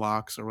name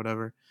unlocks or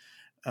whatever.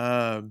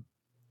 um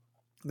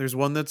there's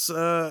one that's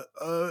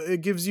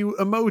it gives you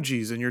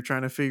emojis, and you're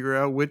trying to figure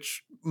out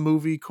which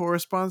movie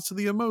corresponds to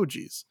the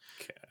emojis.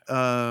 Okay.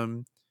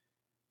 um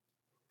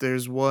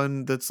there's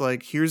one that's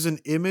like, here's an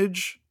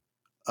image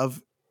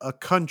of a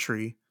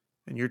country,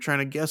 and you're trying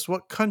to guess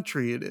what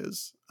country it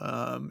is.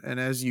 And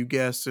as you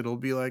guess, it'll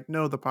be like,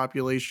 no, the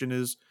population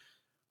is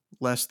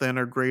less than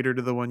or greater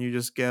to the one you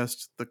just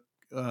guessed. The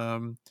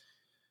um,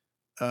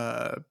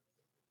 uh,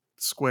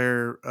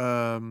 square,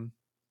 the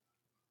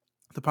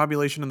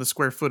population and the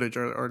square footage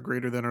are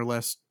greater than or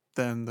less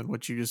than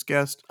what you just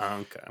guessed.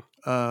 Okay.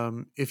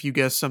 If you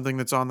guess something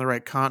that's on the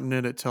right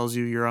continent, it tells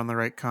you you're on the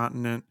right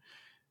continent.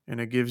 And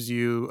it gives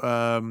you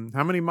how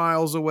many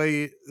miles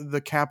away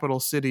the capital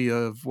city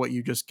of what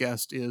you just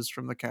guessed is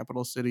from the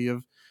capital city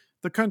of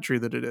the country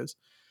that it is.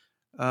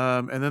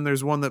 And then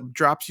there's one that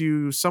drops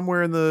you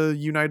somewhere in the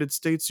United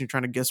States. And you're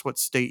trying to guess what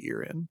state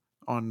you're in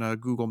on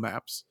Google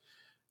Maps,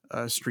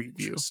 Street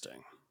View.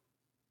 Interesting.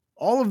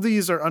 All of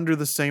these are under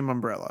the same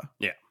umbrella.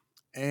 Yeah.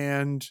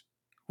 And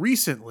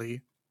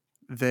recently,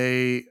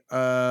 they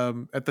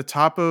at the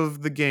top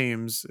of the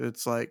games,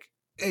 it's like,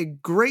 hey,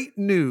 great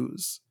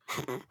news.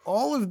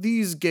 All of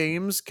these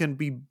games can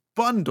be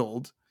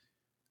bundled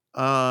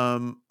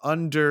under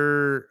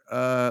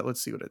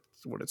let's see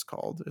what it's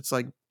called. It's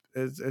like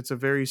it's a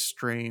very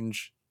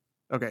strange.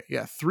 Okay,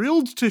 yeah,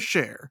 thrilled to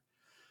share.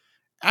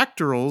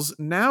 Actorals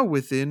now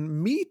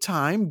within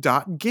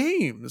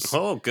metime.games.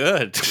 Oh,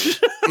 good.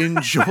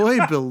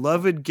 Enjoy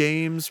beloved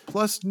games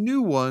plus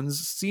new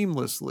ones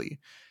seamlessly.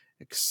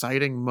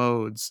 Exciting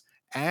modes,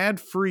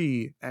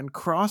 ad-free, and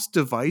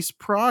cross-device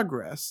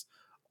progress,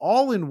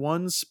 all in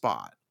one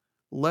spot.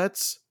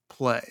 Let's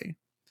play.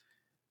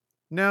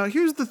 Now,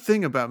 here's the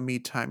thing about Me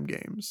Time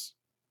games.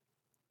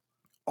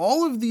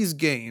 All of these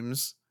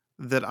games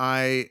that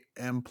I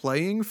am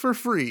playing for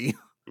free,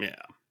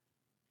 Yeah.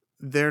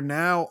 they're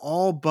now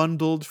all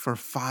bundled for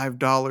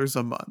 $5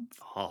 a month.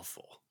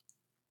 Awful.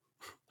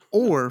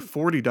 Or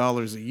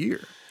 $40 a year.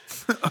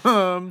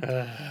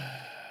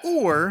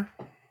 Or,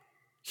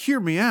 hear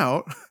me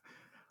out,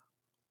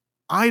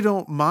 I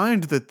don't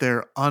mind that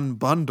they're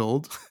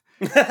unbundled.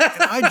 And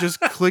I just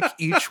click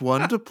each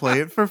one to play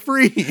it for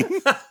free.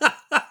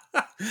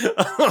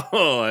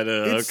 Oh, I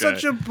know. It's Okay.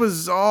 such a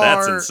bizarre.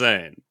 That's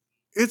insane.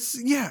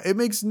 It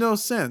makes no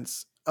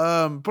sense.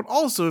 But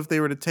also, if they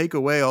were to take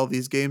away all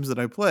these games that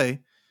I play,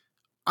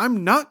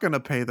 I'm not going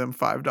to pay them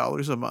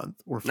 $5 a month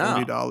or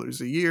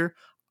 $40 a year.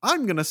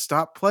 I'm going to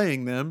stop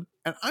playing them,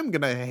 and I'm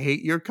going to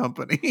hate your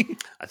company.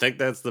 I think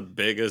that's the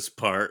biggest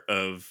part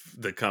of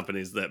the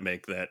companies that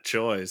make that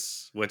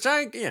choice, which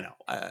I'm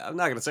not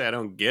going to say I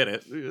don't get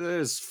it.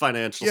 There's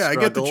financial struggle.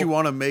 I get that you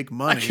want to make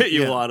money. I get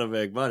you want to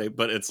make money,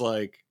 but it's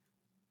like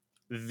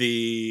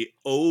the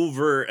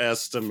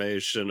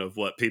overestimation of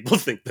what people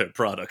think their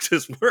product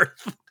is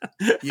worth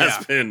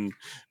has been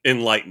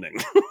enlightening.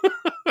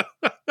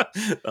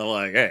 I'm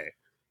like, hey,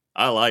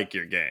 I like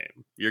your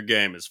game. Your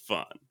game is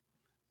fun.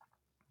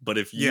 But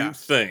if you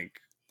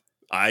think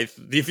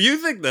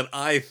that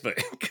I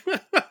think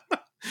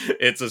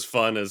it's as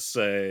fun as,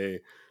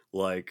 say,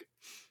 like,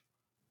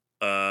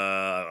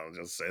 I'll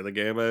just say the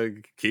game I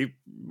keep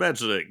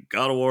mentioning,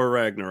 God of War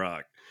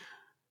Ragnarok,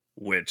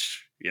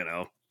 which,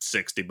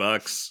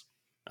 $60,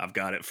 I've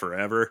got it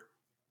forever.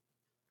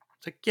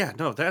 It's like, yeah,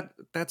 no,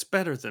 that's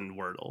better than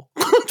Wordle.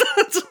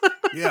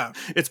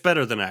 It's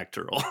better than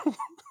Actoral.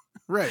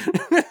 Right.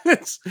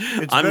 It's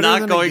I'm better not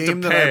than going a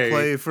game to that pay I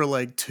play for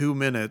like 2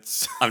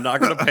 minutes. I'm not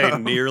going to pay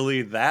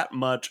nearly that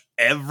much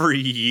every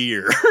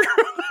year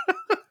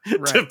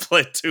to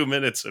play 2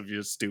 minutes of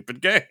your stupid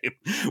game,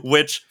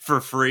 which for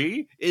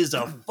free is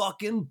a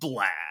fucking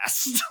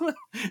blast.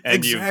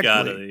 And You've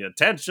got the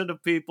attention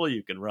of people.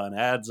 You can run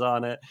ads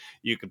on it.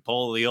 You can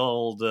pull the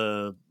old,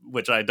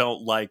 which I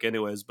don't like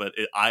anyways, but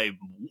I'm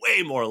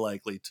way more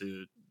likely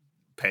to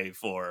pay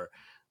for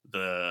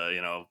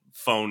the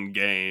phone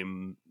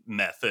game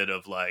method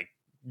of like,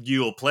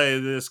 you'll play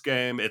this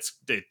game,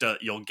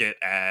 you'll get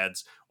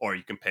ads, or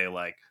you can pay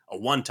like a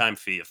one-time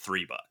fee of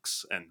 $3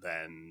 and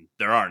then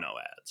there are no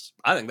ads.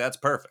 I think that's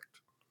perfect.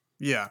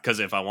 Yeah, because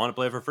if I want to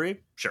play for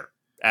free, sure,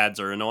 ads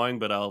are annoying,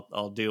 but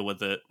I'll deal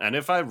with it. And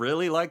if I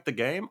really like the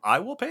game, I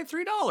will pay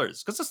 $3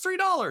 because it's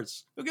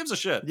 $3. Who gives a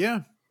shit?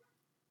 Yeah,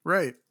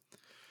 right.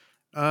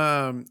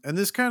 And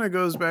this kind of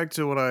goes back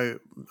to what I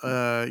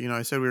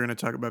said we were going to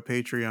talk about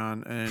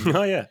Patreon, and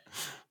oh yeah,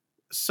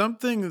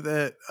 something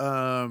that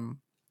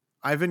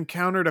I've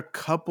encountered a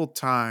couple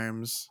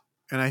times,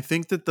 and I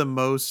think that the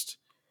most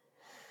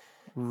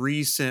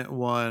recent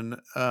one,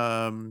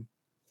 or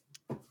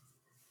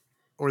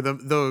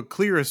the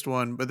clearest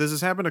one, but this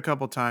has happened a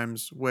couple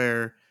times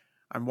where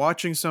I'm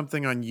watching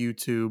something on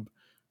YouTube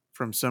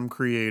from some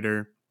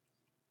creator,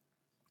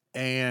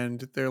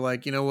 and they're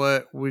like, you know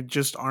what, we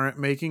just aren't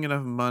making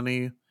enough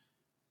money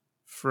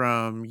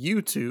from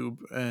YouTube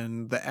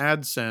and the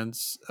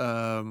AdSense,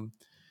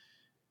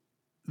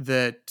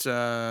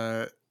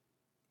 that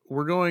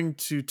we're going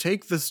to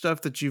take the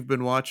stuff that you've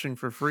been watching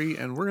for free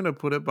and we're going to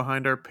put it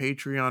behind our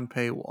Patreon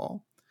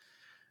paywall.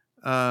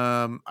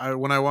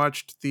 When I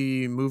watched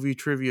the movie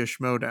Trivia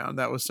Schmodown,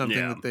 that was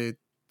something that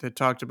they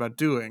talked about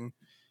doing.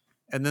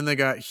 And then they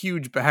got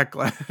huge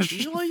backlash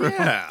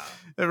from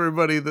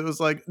everybody that was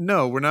like,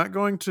 no, we're not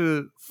going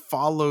to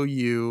follow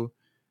you.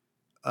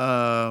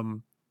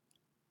 We're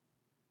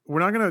we're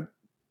not gonna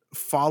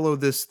follow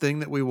this thing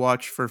that we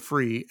watch for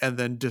free and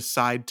then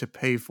decide to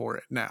pay for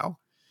it now.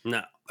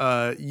 No.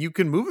 You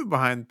can move it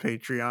behind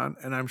Patreon,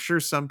 and I'm sure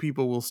some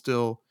people will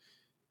still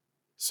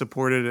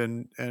support it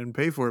and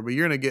pay for it, but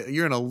you're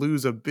gonna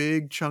lose a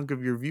big chunk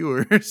of your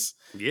viewers.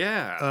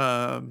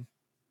 Yeah.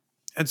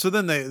 And so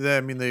then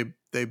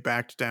they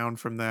backed down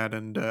from that,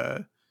 and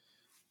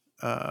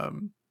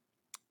um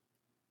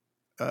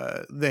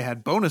they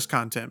had bonus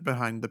content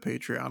behind the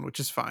Patreon, which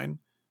is fine.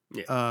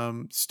 Yeah.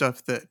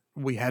 Stuff that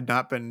we had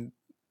not been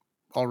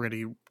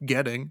already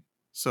getting.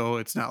 So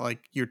it's not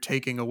like you're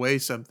taking away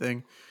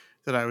something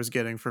that I was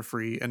getting for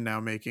free and now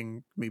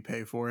making me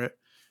pay for it.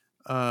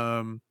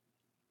 Um,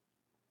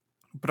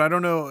 but I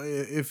don't know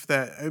if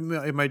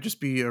it might just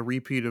be a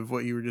repeat of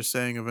what you were just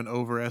saying of an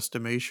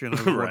overestimation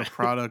of what a Right.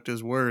 product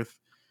is worth,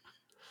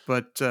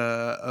 but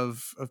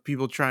of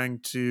people trying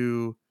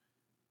to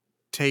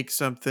take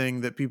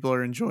something that people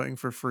are enjoying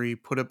for free,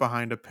 put it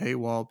behind a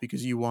paywall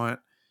because you want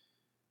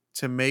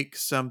to make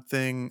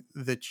something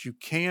that you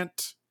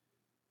can't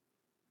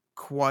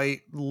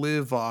quite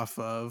live off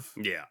of.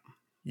 Yeah.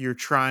 You're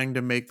trying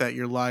to make that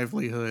your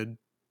livelihood,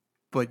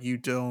 but you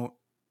don't.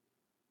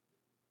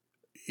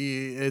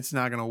 It's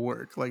not going to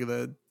work. Like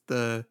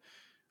the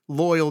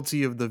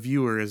loyalty of the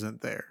viewer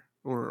isn't there,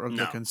 or of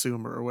the No.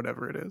 consumer, or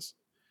whatever it is.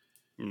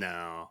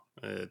 No.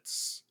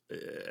 It's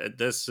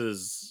this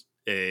is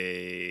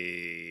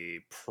a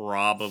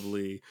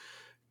probably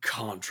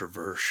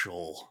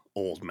controversial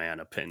old man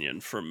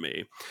opinion from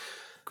me.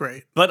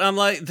 Great. But I'm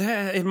like,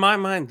 in my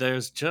mind,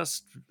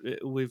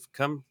 we've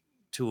come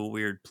to a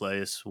weird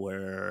place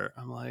where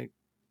I'm like,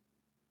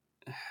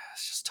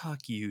 let's just talk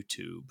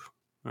YouTube.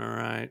 All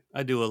right.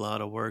 I do a lot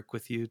of work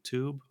with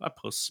YouTube. I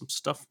post some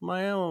stuff of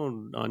my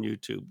own on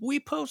YouTube. We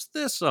post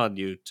this on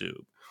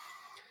YouTube.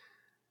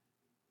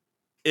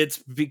 It's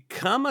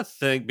become a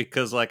thing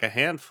because like a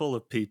handful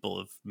of people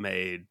have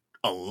made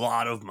a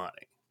lot of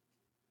money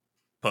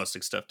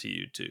posting stuff to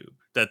YouTube.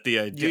 That the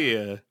Yeah.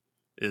 idea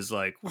is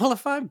like, well,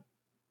 if I'm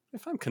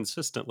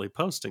consistently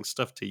posting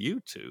stuff to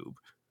YouTube,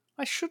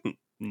 I shouldn't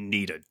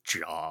need a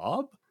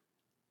job.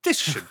 This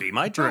should be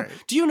my job. Right.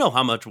 Do you know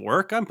how much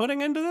work I'm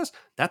putting into this?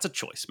 That's a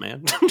choice,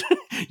 man.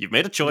 You've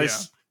made a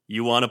choice. Yeah.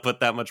 You want to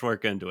put that much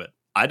work into it.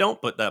 I don't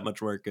put that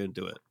much work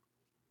into it.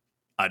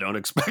 I don't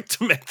expect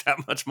to make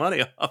that much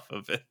money off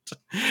of it.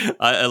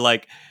 I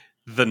like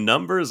the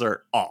numbers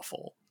are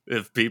awful.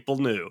 If people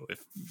knew, if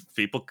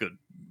people could,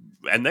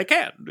 and they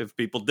can, if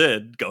people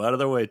did go out of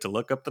their way to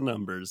look up the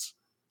numbers,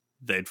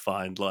 they'd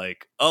find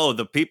like, oh,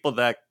 the people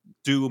that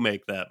do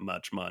make that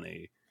much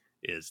money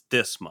is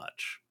this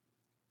much.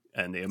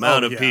 And the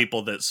amount of Yeah.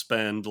 people that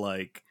spend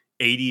like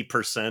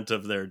 80%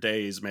 of their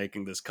days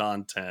making this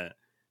content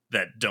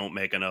that don't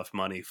make enough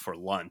money for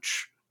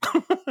lunch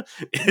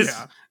is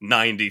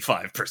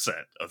 95%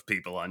 of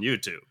people on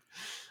YouTube.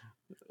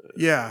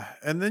 Yeah.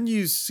 And then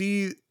you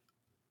see,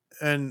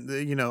 and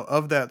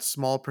of that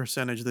small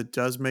percentage that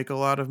does make a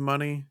lot of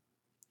money,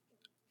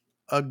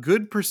 a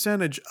good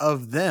percentage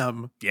of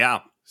them Yeah.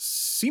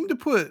 seem to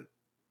put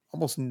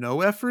almost no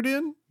effort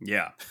in.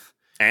 Yeah.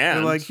 They're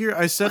And like, here,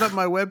 I set up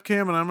my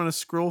webcam and I'm going to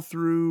scroll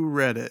through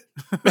Reddit.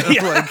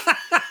 yeah,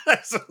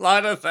 there's a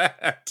lot of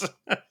that.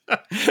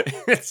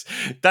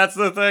 That's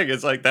the thing.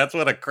 It's like that's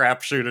what a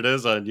crapshoot it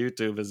is on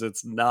YouTube. Is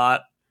it's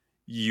not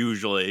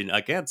usually.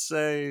 I can't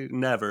say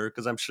never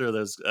because I'm sure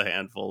there's a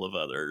handful of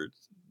other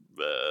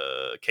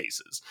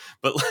cases,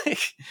 but like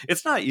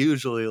it's not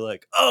usually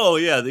like, oh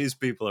yeah, these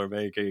people are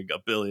making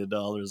 $1 billion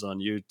on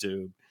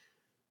YouTube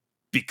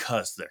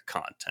because their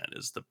content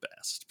is the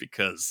best,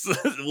 because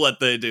what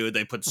they do,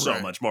 they put so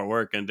Right. much more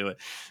work into it.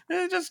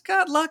 They just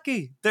got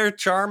lucky. They're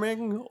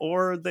charming,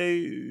 or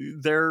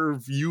their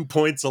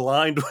viewpoints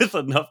aligned with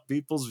enough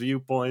people's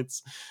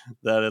viewpoints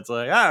that it's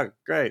like,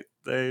 great,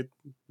 they're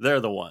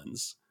the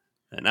ones.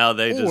 And now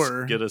they just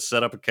Or get to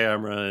set up a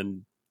camera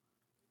and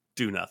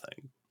do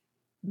nothing.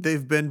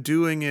 they've been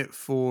doing it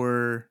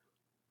for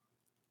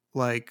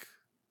like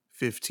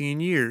 15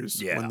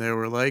 years Yeah. when there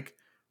were like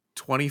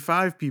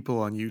 25 people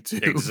on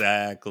YouTube.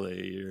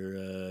 Exactly.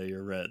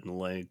 Your Rhett and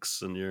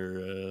Links and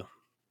your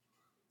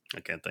I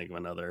can't think of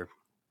another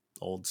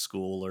old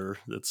schooler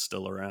that's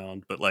still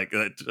around, but like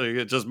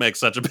it just makes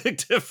such a big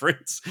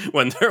difference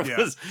when there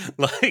was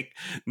like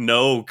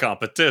no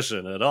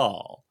competition at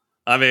all.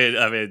 I mean,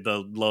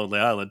 the Lonely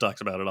Island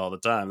talks about it all the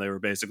time. They were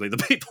basically the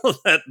people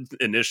that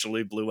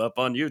initially blew up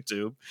on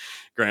YouTube.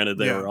 Granted,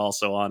 they were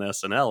also on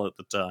SNL at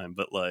the time,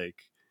 but like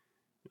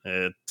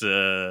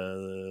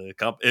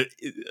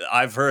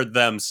I've heard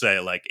them say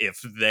like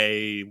if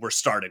they were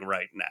starting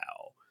right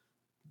now,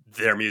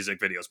 their music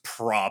videos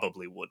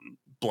probably wouldn't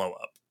blow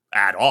up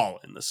at all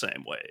in the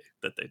same way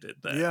that they did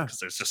then, because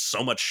there's just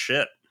so much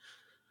shit.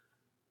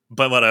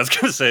 But what I was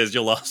going to say is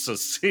you'll also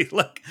see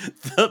like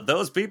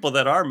those people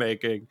that are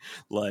making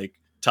like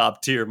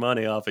top tier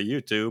money off of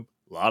YouTube,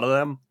 a lot of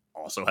them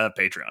also have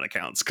Patreon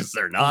accounts because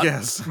they're not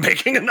Yes.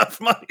 making enough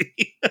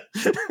money.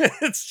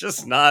 It's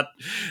just not.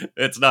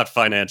 It's not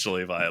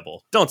financially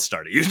viable. Don't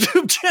start a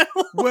YouTube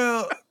channel.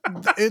 Well,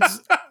 it's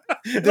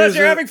unless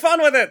you're having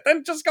fun with it,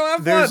 then just go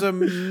have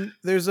fun.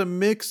 There's a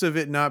mix of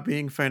it not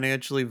being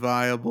financially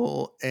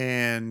viable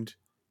and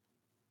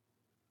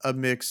a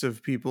mix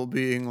of people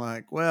being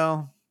like,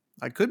 well,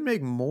 I could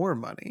make more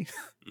money.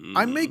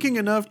 I'm making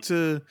enough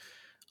to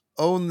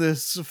own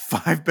this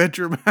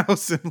 5-bedroom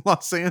house in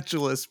Los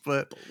Angeles,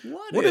 but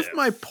what if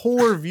my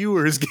poor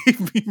viewers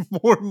gave me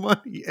more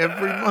money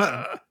every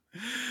month?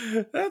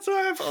 That's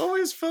why I've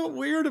always felt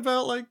weird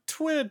about like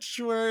Twitch,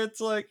 where it's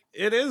like,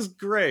 it is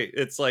great.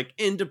 It's like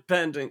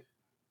independent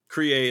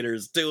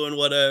creators doing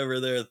whatever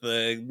their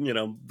thing. You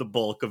know, the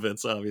bulk of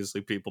it's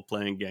obviously people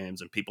playing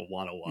games and people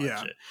want to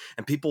watch it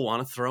and people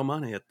want to throw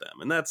money at them.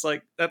 And that's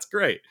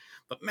great.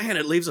 But man,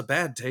 it leaves a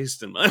bad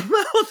taste in my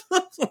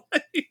mouth.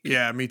 Like,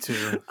 yeah, me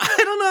too. I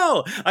don't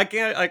know. I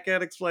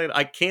can't explain.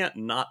 I can't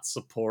not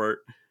support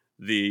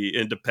the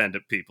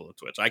independent people of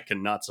Twitch. I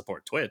cannot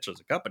support Twitch as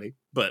a company,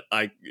 but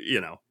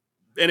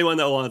anyone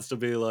that wants to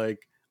be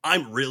like,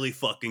 I'm really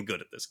fucking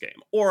good at this game,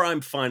 or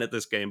I'm fine at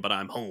this game, but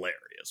I'm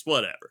hilarious,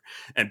 whatever.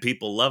 And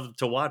people love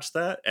to watch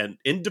that and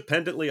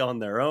independently on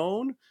their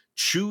own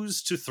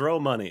choose to throw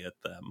money at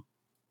them.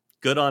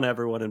 Good on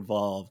everyone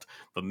involved,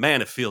 but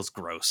man, it feels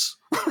gross.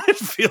 It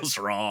feels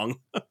wrong.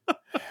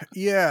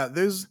 Yeah,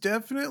 there's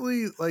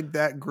definitely like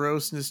that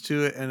grossness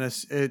to it, and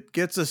it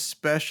gets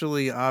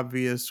especially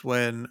obvious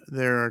when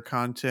there are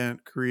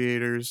content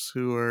creators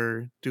who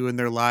are doing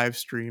their live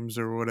streams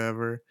or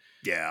whatever.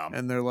 Yeah.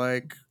 And they're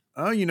like,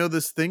 oh, you know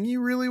this thing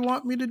you really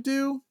want me to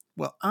do?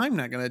 Well, I'm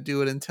not going to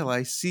do it until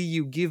I see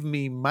you give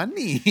me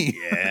money.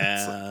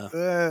 Yeah.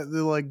 They're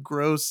like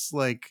gross,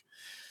 like...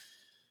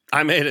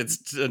 I made it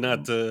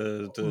not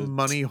to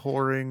money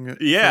whoring.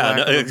 Yeah, for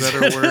lack of a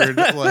better word.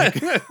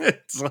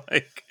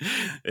 Like,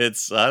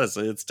 it's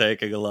honestly, it's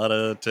taking a lot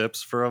of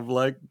tips from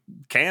like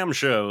cam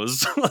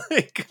shows,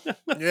 like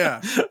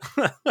yeah,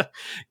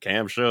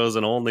 cam shows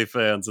and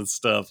OnlyFans and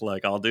stuff.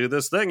 Like, I'll do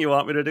this thing you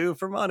want me to do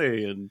for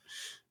money, and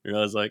I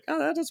was like, oh,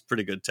 that is a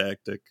pretty good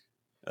tactic.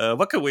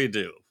 What could we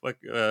do? What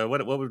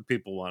would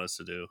people want us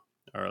to do?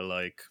 Or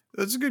like,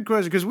 that's a good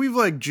question, because we've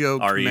like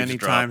joked many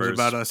times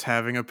about us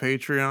having a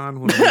Patreon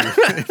when we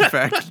in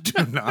fact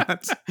do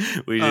not.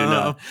 We do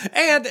not.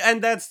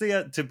 And that's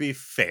the to be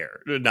fair,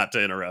 not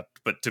to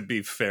interrupt, but to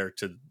be fair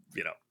to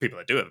people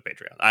that do have a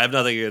Patreon. I have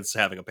nothing against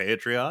having a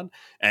Patreon,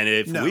 and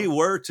if we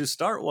were to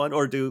start one,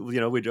 or do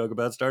we joke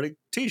about starting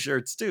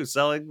T-shirts too,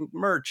 selling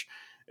merch.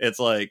 It's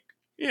like,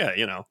 yeah,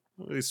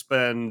 we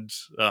spend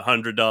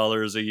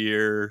 $100 a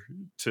year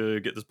to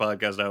get this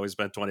podcast out. We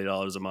spend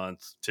 $20 a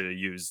month to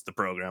use the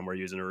program we're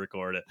using to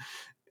record it.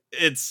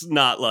 It's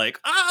not like,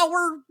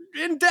 we're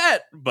in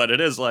debt, but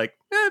it is like,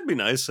 it'd be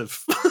nice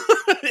if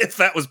if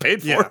that was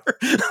paid for.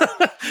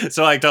 Yeah.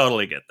 So I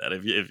totally get that.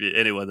 If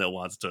anyone that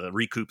wants to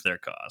recoup their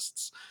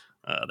costs,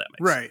 that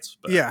makes sense.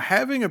 But yeah,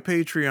 having a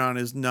Patreon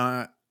is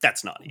not.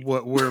 That's not evil.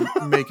 What we're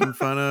making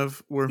fun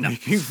of. We're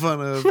making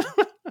fun of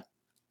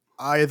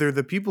either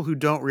the people who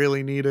don't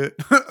really need it,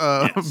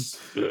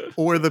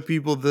 or the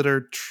people that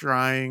are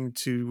trying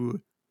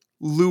to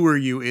lure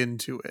you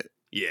into it.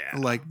 Yeah.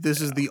 Like, this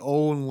is the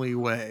only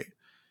way.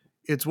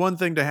 It's one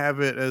thing to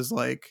have it as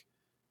like,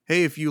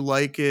 hey, if you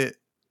like it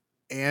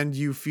and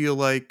you feel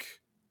like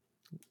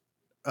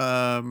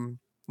that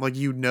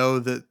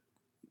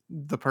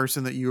the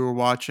person that you were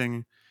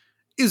watching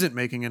isn't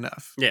making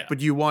enough. Yeah.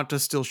 But you want to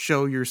still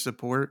show your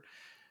support.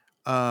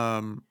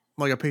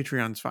 Like, a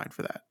Patreon's fine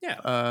for that.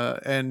 Yeah.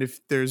 And if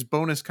there's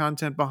bonus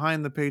content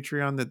behind the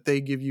Patreon that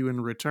they give you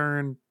in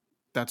return,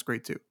 that's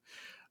great too.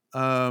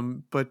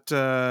 But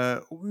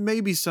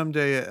maybe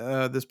someday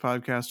this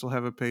podcast will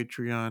have a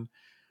Patreon.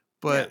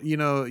 But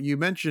you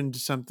mentioned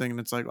something, and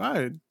it's like,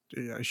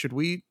 should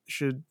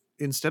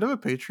instead of a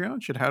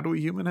Patreon, should How Do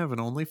We Human have an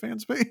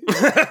OnlyFans page?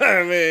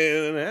 I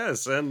mean, yeah,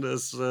 send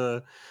us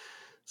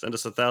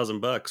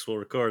 $1,000. We'll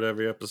record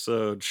every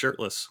episode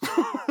shirtless.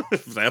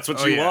 If that's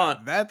what you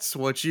want. That's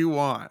what you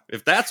want.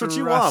 If that's what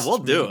you want, we'll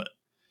do it.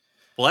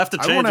 We'll have to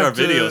change our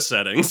video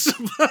settings.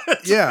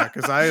 Yeah,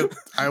 because I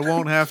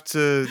won't have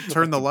to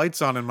turn the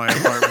lights on in my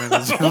apartment.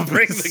 We'll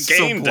bring the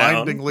game so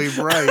blindingly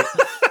bright.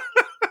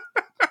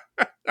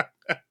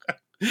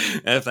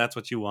 And if that's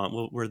what you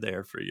want, we're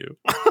there for you.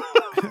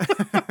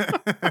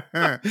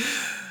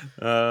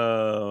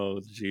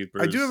 Oh,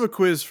 jeepers. I do have a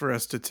quiz for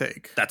us to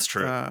take. That's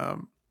true.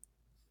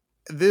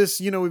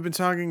 This, we've been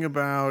talking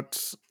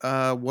about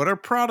what are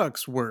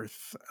products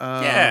worth?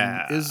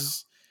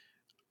 Is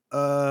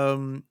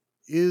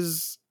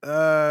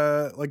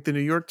like the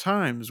New York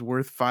Times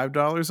worth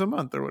 $5 a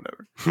month or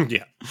whatever?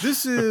 Yeah.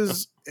 This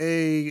is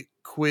a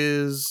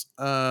quiz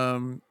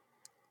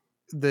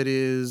that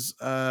is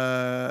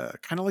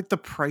kind of like The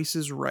Price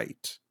is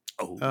Right.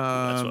 Oh,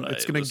 that's what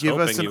it's going to give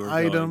us an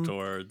item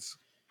towards,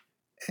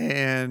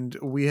 and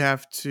we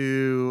have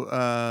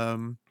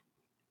to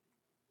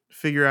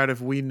figure out if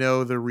we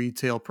know the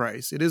retail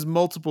price. It is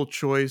multiple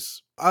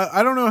choice.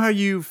 I don't know how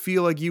you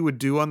feel like you would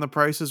do on The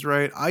Price is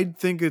Right. I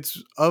think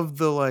it's of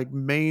the like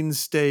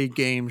mainstay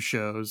game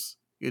shows.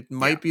 It Yeah,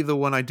 might be the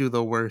one I do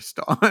the worst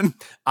on.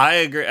 I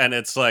agree, and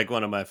it's like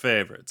one of my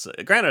favorites.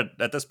 Granted,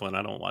 at this point,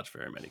 I don't watch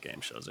very many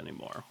game shows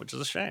anymore, which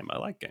is a shame. I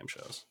like game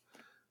shows.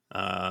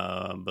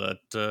 But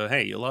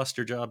hey, you lost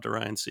your job to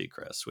Ryan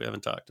Seacrest. We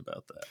haven't talked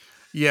about that.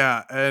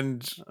 Yeah,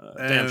 and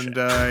Damn shame.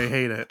 I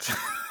hate it.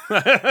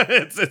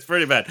 It's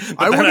pretty bad. But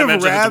I then would I have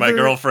mentioned it to my rather-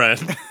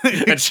 girlfriend,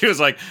 and she was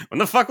like, "When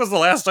the fuck was the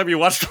last time you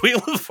watched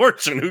Wheel of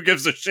Fortune? Who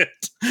gives a shit?"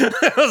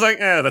 I was like,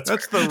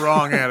 that's the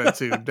wrong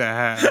attitude to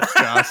have,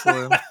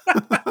 Jocelyn.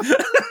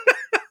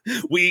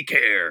 We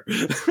care.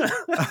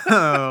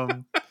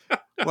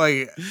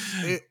 Like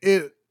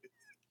it.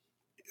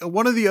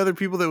 One of the other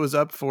people that was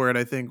up for it,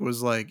 I think,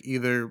 was like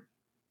either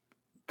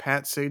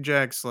Pat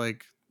Sajak's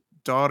like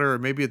daughter, or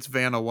maybe it's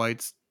Vanna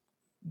White's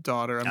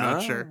daughter. I'm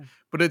not sure,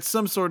 but it's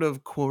some sort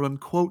of quote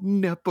unquote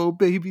nepo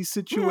baby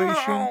situation.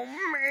 Oh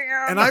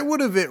man! And I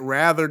would have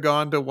rather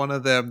gone to one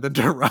of them than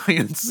to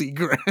Ryan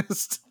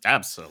Seacrest.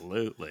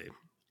 Absolutely.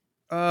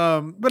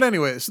 But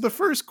anyway, so the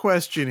first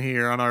question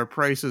here on our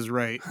Price is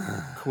Right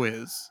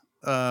quiz,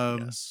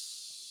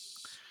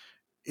 Yes.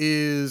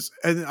 is,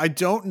 and I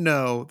don't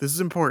know. This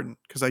is important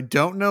because I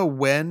don't know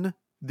when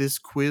this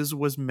quiz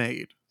was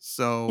made.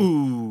 So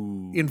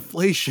Ooh.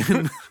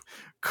 inflation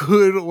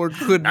could or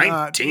could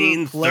not play a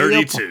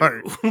 1932.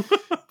 part.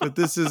 But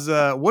this is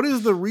what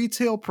is the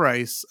retail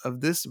price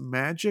of this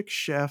Magic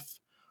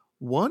Chef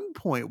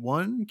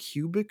 1.1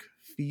 cubic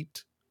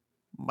feet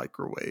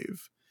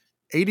microwave?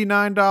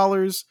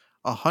 $89,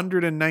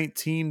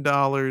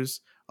 $119,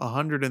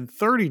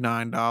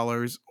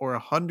 $139, or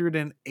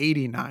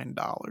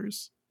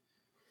 $189?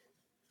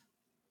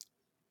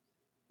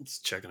 It's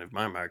checking if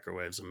my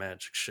microwave's a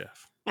Magic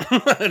Chef.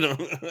 I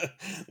don't,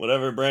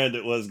 whatever brand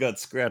it was got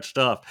scratched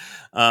off.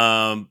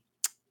 I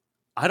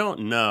don't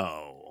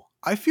know.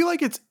 I feel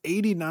like it's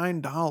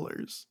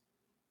 $89.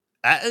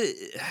 I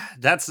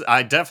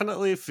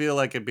definitely feel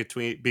like it be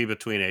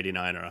between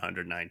 89 or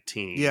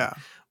 119. Yeah.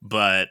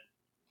 But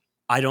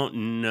I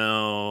don't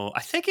know.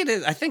 I think it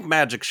is. I think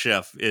Magic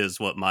Chef is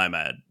what my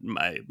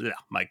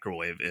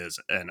microwave is,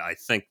 and I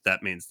think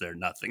that means they're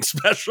nothing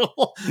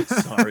special.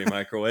 Sorry,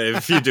 microwave,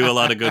 if you do a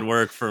lot of good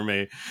work for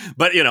me.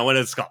 But when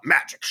it's called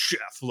Magic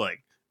Chef,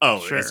 like,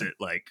 Sure. Is it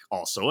like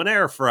also an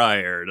air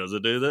fryer? Does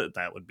it do that?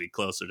 That would be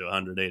closer to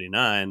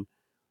 189.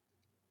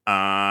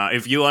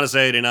 If you want to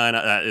say 89,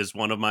 that is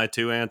one of my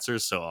two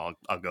answers, so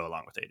I'll go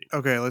along with 89.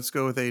 Okay, let's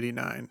go with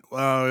 89.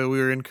 Wow, we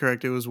were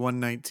incorrect. It was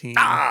 119.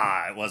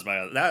 It was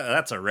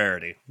that's a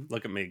rarity.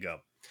 Look at me go.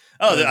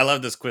 I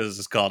love this quiz.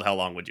 It's called "How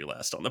long would you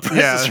last on the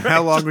Price is Right?"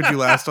 How long would you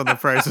last on the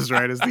Price is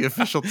Right is the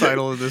official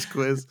title of this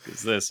quiz.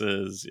 Because this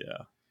is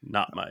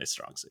not my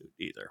strong suit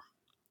either.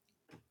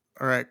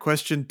 All right,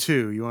 question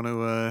 2. You want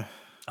to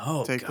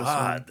take this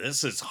one?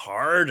 This is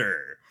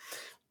harder.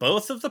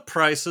 Both of the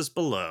prices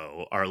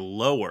below are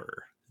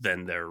lower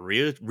than their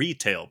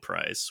retail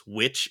price.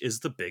 Which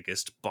is the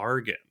biggest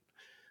bargain?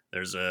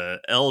 There's a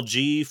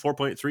LG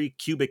 4.3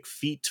 cubic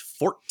feet,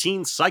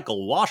 14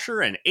 cycle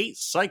washer and 8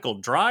 cycle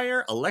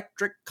dryer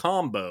electric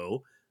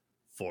combo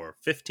for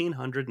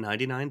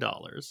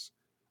 $1,599.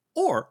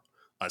 Or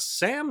a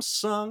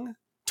Samsung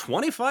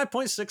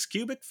 25.6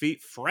 cubic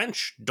feet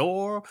French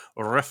door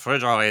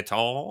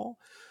refrigerator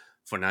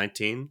for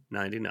 $1,999.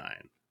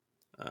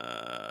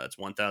 It's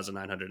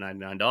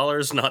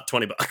 $1,999, not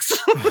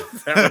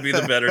 $20. That would be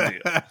the better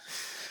deal.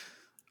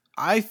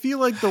 I feel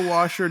like the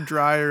washer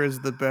dryer is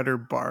the better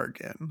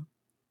bargain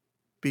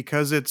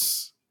because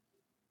it's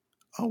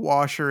a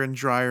washer and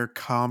dryer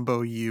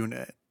combo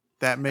unit.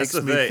 That makes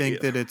me think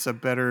that it's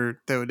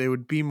that it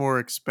would be more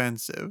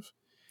expensive.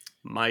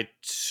 My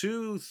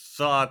two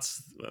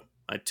thoughts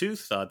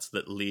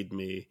that lead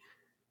me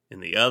in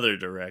the other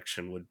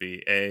direction would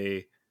be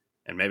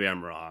and maybe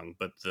I'm wrong,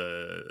 but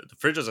the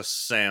fridge is a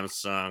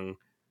Samsung,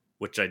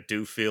 which I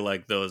do feel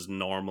like those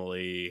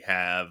normally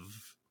have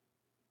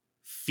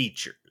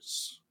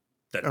features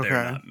that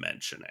they're not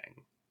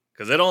mentioning,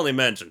 because it only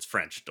mentions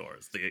French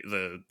doors.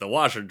 The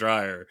washer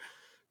dryer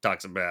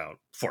talks about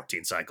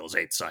 14 cycles,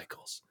 8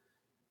 cycles,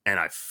 and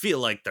I feel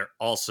like they're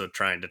also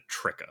trying to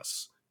trick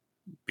us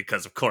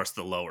because, of course,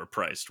 the lower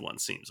priced one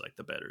seems like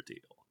the better deal.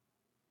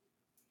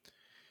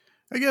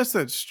 I guess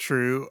that's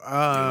true. You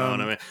know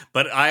what I mean?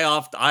 But I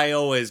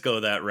always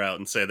go that route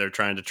and say they're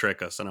trying to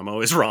trick us, and I'm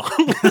always wrong.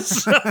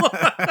 So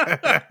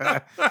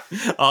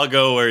I'll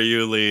go where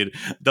you lead.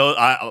 Though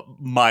I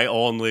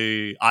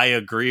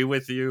agree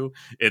with you.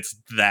 It's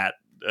that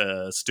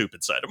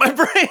stupid side of my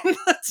brain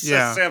that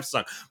says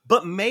Samsung.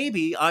 But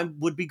maybe I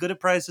would be good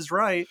at Price is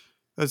Right.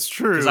 That's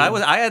true.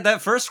 Because I had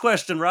that first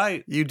question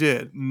right. You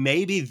did.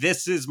 Maybe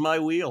this is my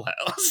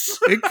wheelhouse.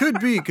 It could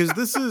be, because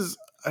this is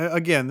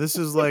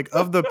like,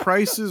 of the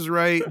Price is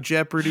Right,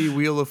 Jeopardy,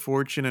 Wheel of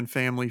Fortune, and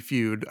Family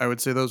Feud. I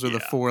would say those are the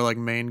 4 like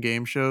main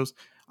game shows.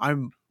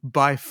 I'm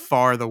by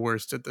far the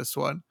worst at this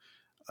one.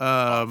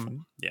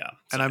 And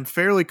I'm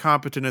fairly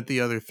competent at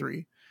the other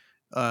 3.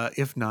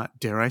 If not,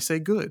 dare I say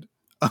good.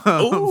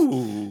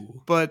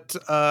 Ooh. But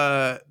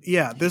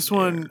yeah, this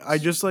one I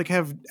Yes. just like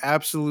have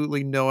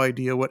absolutely no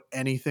idea what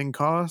anything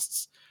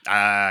costs. No.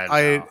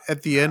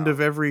 At the end of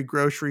every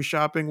grocery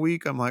shopping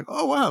week, I'm like,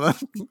 oh wow,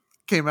 that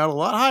came out a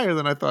lot higher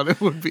than I thought it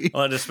would be.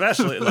 Well, and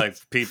especially like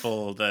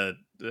people that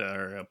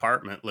are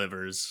apartment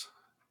livers,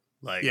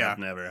 like Yeah, I've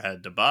never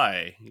had to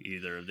buy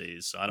either of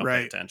these, so I don't pay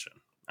right. attention.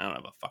 I don't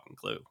have a fucking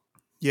clue.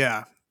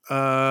 Yeah.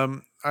 All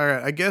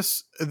right. I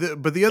guess,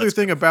 but the other Let's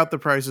go thing for it. about the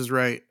Price is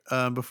Right,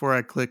 before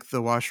I click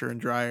the washer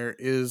and dryer,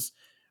 is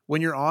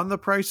when you're on the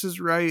Price is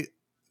Right,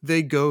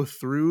 they go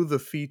through the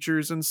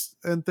features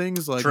and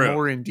things like True.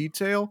 more in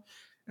detail,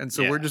 and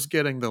so we're Yeah. just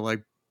getting the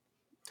like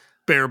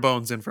bare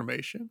bones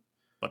information.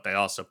 But they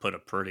also put a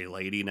pretty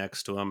lady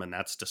next to him, and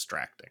that's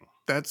distracting.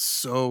 That's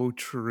so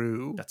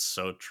true. That's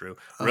so true.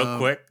 Real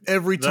quick,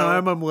 Every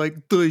time though. I'm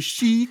like, does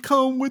she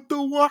come with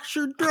the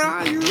washer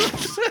dryer?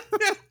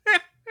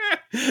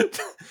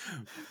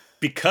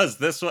 Because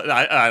this one,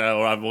 I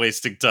know I'm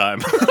wasting time,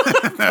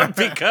 but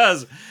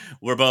because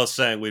we're both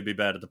saying we'd be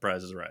bad at the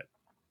Price is Right.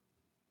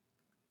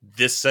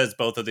 This says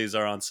both of these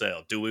are on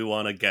sale. Do we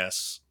want to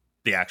guess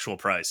the actual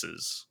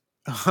prices?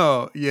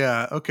 Oh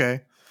yeah,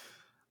 okay.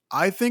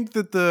 I think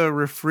that the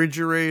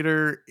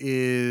refrigerator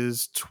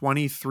is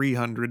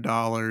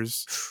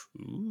 $2,300,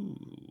 Ooh,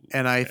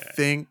 and I okay.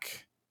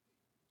 think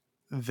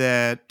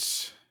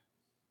that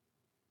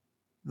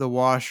the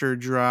washer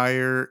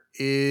dryer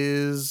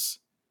is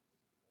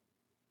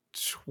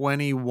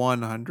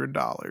 $2,100.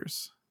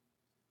 $2,100.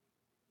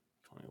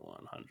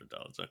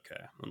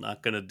 Okay, I'm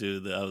not gonna do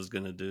the. I was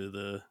gonna do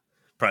the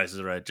Price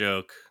is Right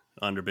joke.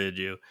 Underbid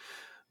you.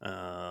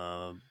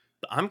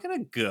 I'm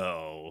gonna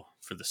go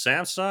for the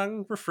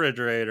Samsung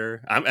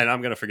refrigerator.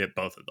 I'm gonna forget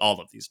all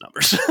of these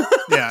numbers.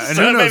 Yeah, and who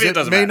So knows? maybe it It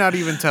doesn't may matter. not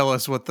even tell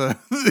us what the,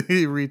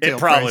 the It retail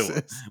probably price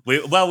would.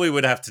 is. We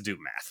would have to do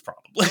math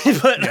probably,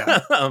 but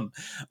Yeah.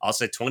 I'll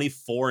say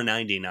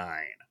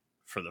 $24.99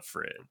 for the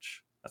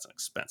fridge. That's an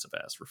expensive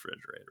ass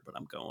refrigerator, but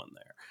I'm going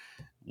there.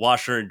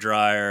 Washer and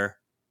dryer,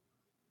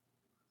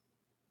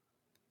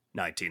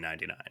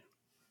 $19.99.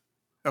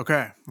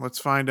 Okay, let's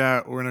find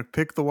out. We're gonna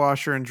pick the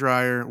washer and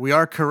dryer. We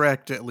are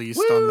correct at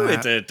least on Woo!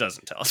 that, It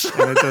doesn't tell us.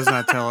 and it does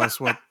not tell us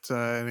what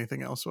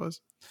anything else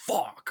was.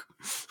 Fuck.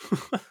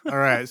 All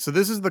right, so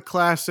this is the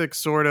classic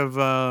sort of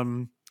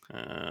Price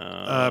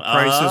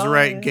is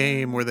Right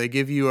game where Yeah. they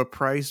give you a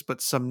price,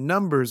 but some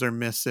numbers are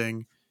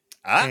missing,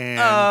 and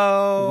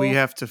we Uh-oh.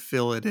 have to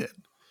fill it in.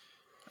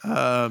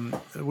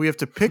 We have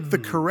to pick the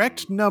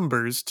correct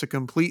numbers to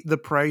complete the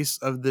price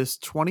of this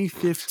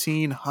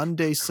 2015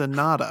 Hyundai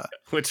Sonata.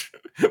 Which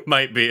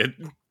might be a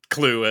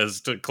clue as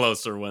to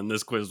closer when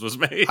this quiz was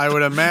made. I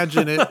would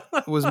imagine it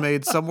was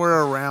made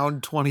somewhere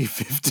around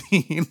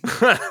 2015.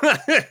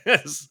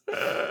 Yes.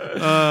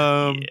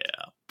 Yeah.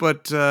 Yeah.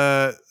 But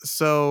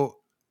so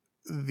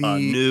A the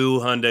new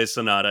Hyundai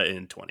Sonata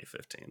in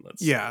 2015.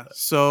 Let's say yeah, that.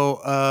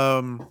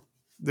 so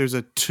there's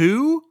a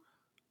 2,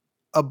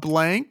 a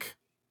blank,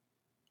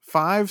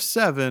 5,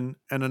 7,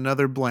 and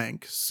another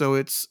blank. So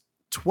it's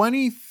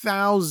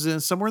 20,000,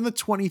 somewhere in the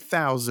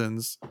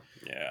 20,000s.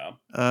 Yeah.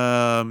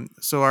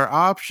 So our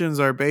options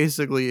are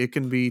basically it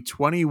can be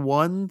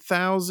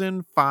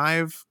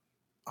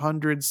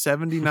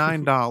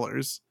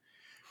 $21,579,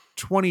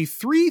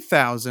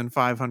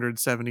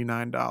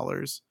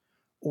 $23,579,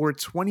 or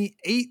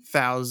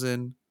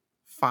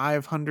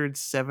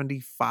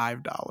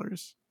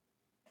 $28,575.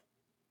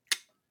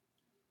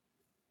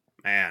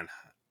 Man,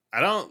 I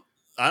don't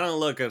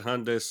look at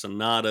Hyundai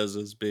Sonatas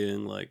as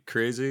being like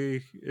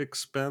crazy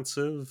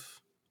expensive.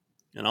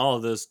 And all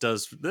of this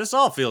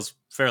all feels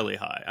fairly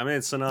high. I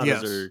mean, Sonatas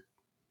Yes. are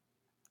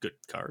good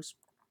cars.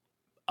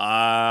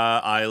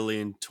 I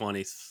lean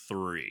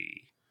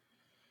 23.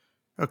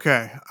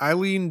 Okay, I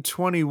lean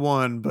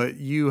 21, but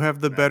you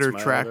have the That's better my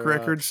track other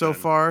record so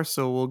option. far,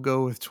 so we'll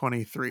go with I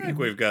 23. think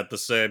we've got the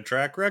same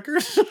track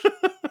record.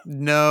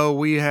 No,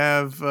 we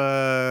have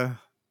I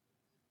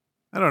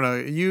don't know.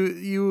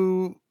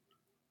 You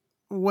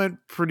went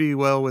pretty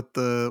well with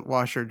the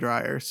washer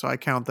dryer, so I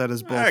count that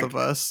as both of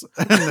Okay. us.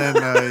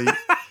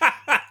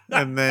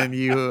 And then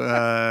you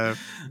were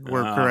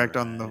All correct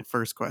on the right.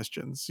 first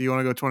question. So you want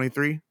to go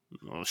 23?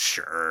 Well,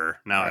 sure.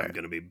 Now All I'm right.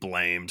 going to be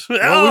blamed.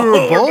 Well, we were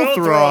Oh, we're both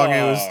wrong.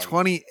 It was wrong.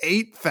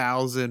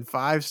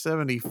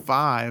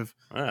 28,575.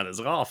 That is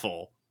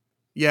awful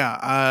Yeah,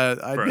 I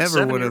for a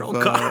never would have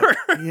 7-year-old car.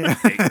 yeah.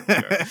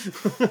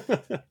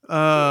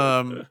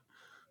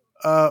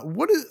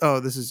 What is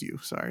this is you,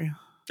 sorry.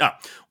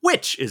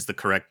 Which is the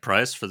correct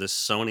price for this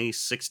Sony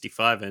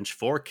 65-inch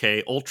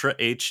 4K Ultra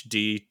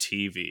HD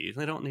TV?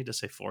 They don't need to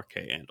say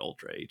 4K and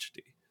Ultra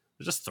HD.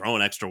 They're just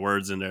throwing extra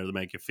words in there to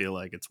make you feel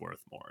like it's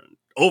worth more and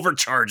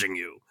overcharging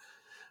you.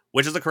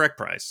 Which is the correct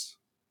price?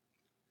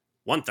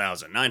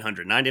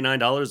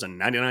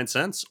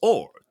 $1,999.99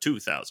 or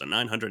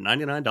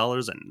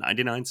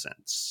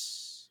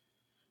 $2,999.99.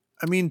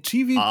 I mean,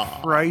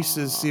 TV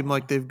prices seem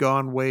like they've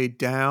gone way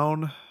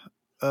down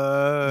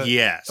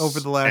Yes. over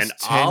the And last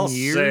 10 I'll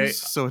years.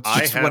 say So it's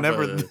I just have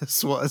whenever a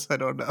this was, I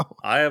don't know.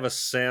 I have a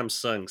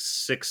Samsung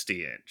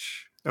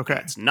 60-inch and Okay.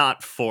 it's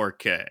not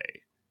 4K,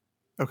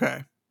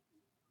 Okay.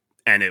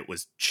 and it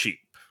was cheap.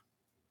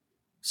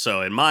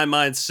 So in my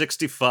mind,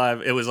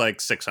 65, it was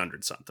like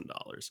 600 something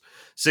dollars.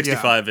 Yeah.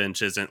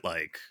 65-inch isn't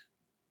like,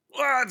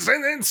 well, it's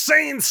an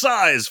insane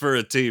size for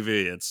a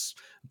TV. It's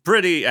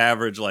pretty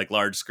average, like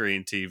large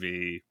screen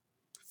TV,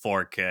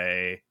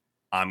 4K.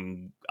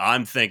 I'm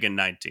thinking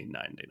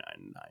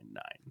 1999.99.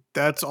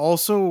 That's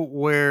also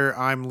where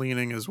I'm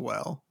leaning as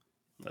well.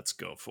 Let's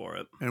go for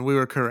it. And we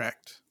were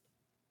correct.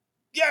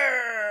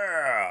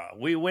 Yeah,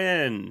 we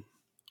win.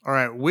 All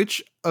right.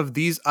 Which of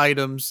these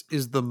items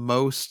is the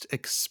most Oh,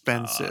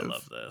 expensive? I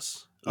love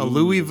this. A Ooh,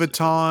 Louis this is a good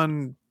one.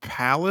 Vuitton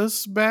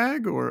Palace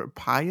bag or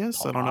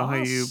Pius? I don't know how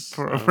you Palace?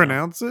 I don't know.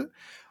 pronounce it.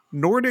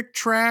 Nordic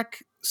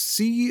Track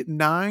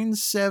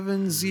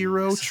C970 This is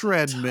a tough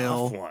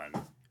treadmill one.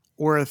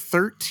 or a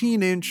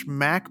 13-inch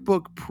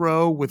MacBook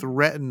Pro with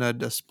Retina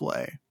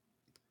display.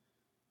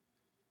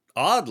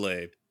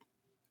 Oddly,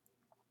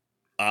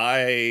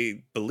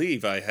 I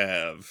believe I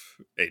have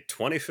a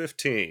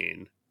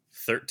 2015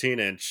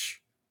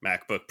 13-inch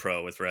MacBook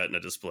Pro with Retina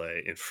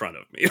display in front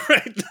of me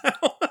right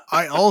now.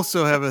 I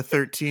also have a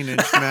 13-inch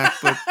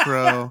MacBook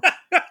Pro,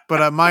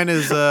 but mine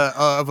is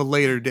of a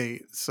later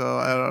date, so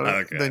I don't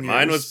Okay, than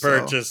mine yours. was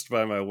purchased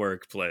by my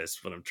workplace,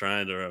 but I'm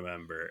trying to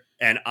remember.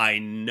 And I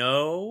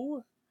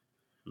know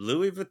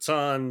Louis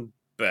Vuitton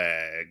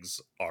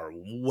bags are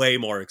way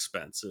more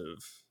expensive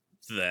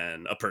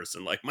than a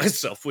person like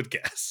myself would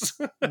guess.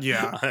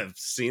 Yeah, I've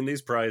seen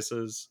these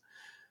prices.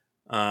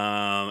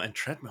 And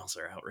treadmills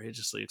are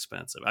outrageously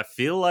expensive. I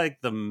feel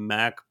like the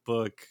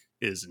MacBook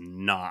is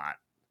not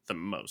the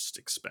most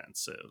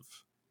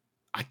expensive.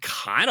 I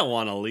kind of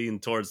want to lean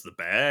towards the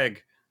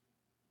bag.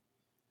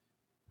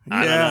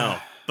 I don't yeah. know,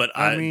 but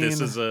I this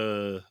mean, is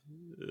a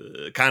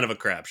kind of a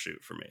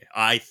crapshoot for me.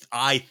 I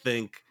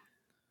think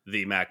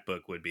the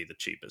MacBook would be the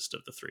cheapest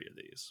of the three of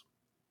these.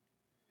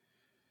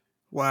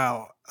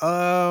 wow.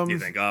 Do you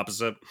think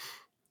opposite?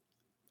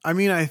 I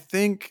mean, I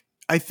think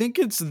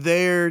it's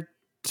there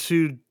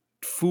to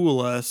fool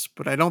us,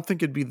 but I don't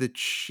think it'd be the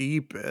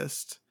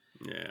cheapest.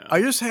 Yeah.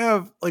 I just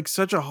have like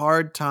such a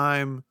hard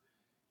time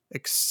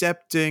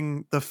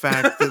accepting the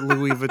fact that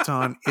Louis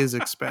Vuitton is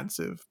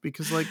expensive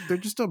because like they're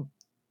just a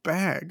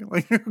bag.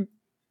 Like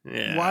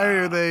why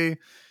are Yeah. they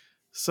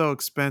so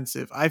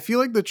expensive? I feel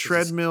like the This is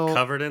treadmill.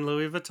 covered in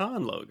Louis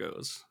Vuitton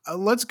logos.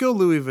 Let's go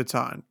Louis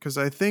Vuitton because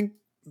I think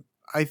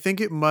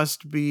it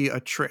must be a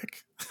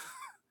trick.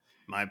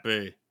 Might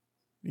be.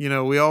 You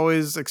know, we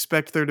always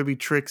expect there to be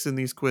tricks in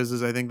these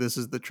quizzes. I think this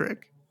is the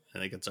trick. I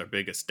think it's our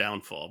biggest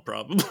downfall,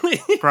 probably.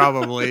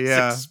 Probably, It's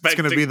yeah. It's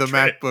going to be expecting the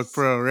MacBook tricks.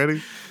 Pro.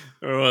 Ready?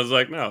 Everyone's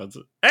like, no, it's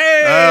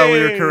Oh, we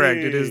were correct.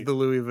 It is hey. the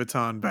Louis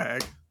Vuitton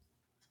bag.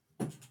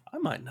 I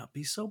might not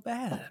be so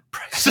bad at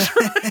prices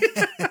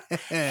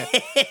right.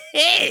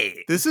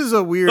 Hey. This is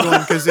a weird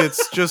one because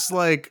it's just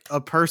like a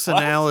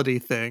personality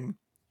thing.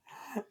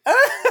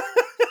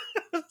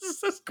 What is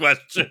this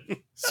question?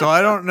 So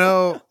I don't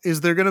know.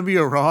 Is there going to be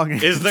a wrong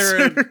answer? Is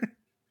there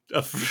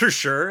a for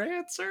sure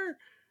answer?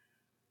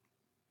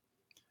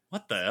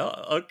 What the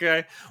hell?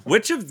 Okay.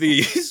 Which of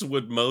these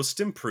would most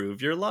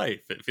improve your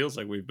life? It feels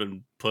like we've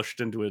been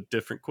pushed into a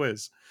different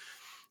quiz.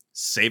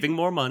 Saving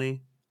more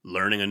money,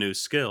 learning a new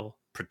skill,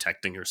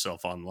 protecting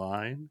yourself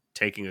online,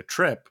 taking a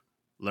trip,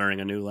 learning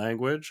a new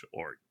language,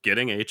 or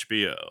getting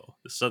HBO?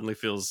 This suddenly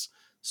feels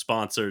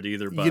sponsored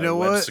either by You know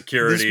web what?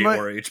 security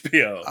or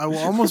HBO. I will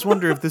almost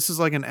wonder if this is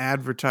like an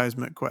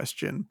advertisement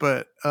question,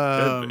 but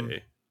Could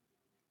be.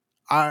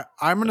 I'm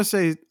going to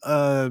say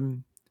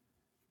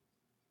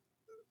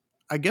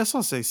I guess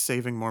I'll say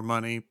saving more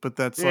money, but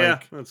that's Yeah,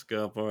 like let's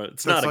go for it.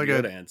 It's that's not a like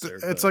good answer.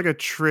 it's But like a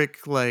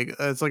trick, like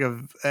it's like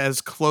a as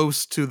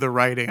close to the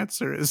right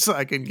answer as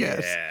I can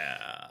guess.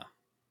 yeah.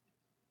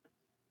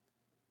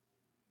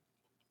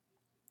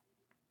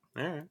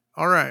 All right.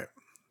 All right.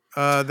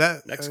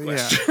 Next Yeah.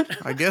 question.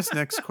 I guess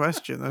next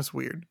question. That's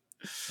weird.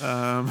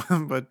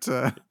 But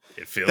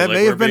It feels that like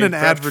may we're have been being an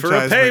prepped for a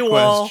advertisement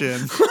paywall.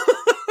 question.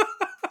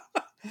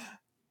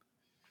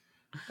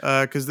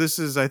 Because this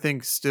is, I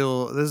think, this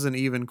is an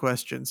even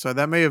question. So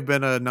that may have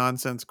been a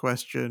nonsense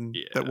question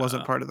that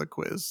wasn't Yeah. part of the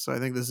quiz. So I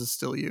think this is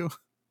still you.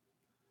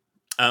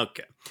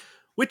 Okay.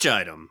 Which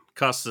item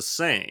costs the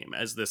same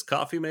as this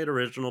Coffee Mate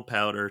Original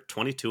Powder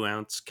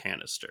 22-ounce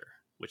canister,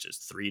 which is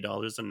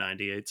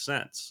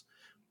 $3.98?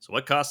 So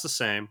what costs the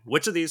same?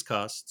 Which of these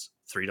costs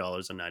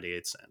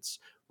 $3.98?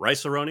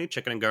 Rice-A-Roni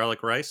chicken and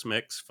garlic rice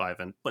mix,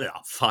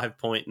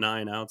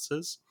 5.9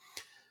 ounces.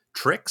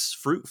 Trix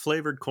fruit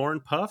flavored corn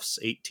puffs,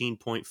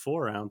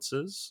 18.4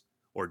 ounces.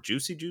 Or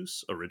Juicy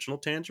Juice original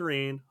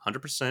tangerine,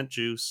 100%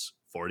 juice,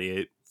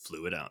 48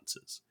 fluid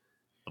ounces.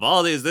 Of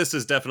all these, this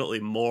is definitely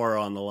more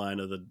on the line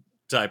of the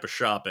type of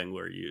shopping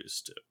we're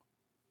used to.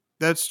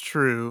 That's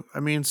true. I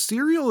mean,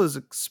 cereal is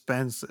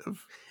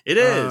expensive. It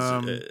is.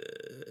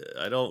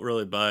 I don't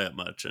really buy it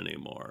much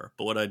anymore.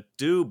 But what I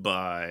do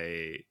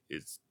buy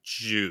is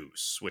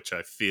juice, which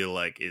I feel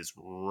like is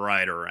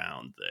right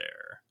around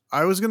there.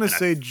 I was gonna And I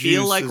say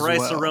feel Juice like as well.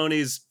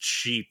 Rice-A-Roni's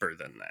cheaper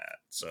than that.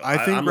 So I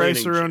think I'm leaning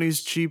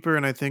Rice-A-Roni's Juice. cheaper,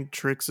 and I think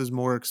Trix is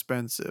more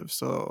expensive.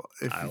 So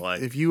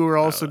if you were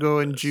I also like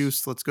going this.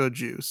 Juice, let's go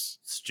Juice.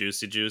 It's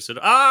Juicy Juice.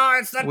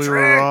 It's the We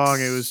were wrong. It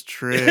Trix. was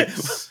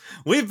Trix.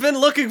 We've been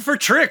looking for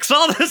Trix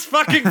all this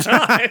fucking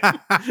time.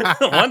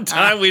 One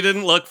time we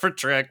didn't look for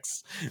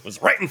Trix. It was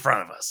right in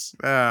front of us.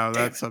 Oh,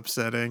 that's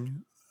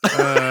upsetting.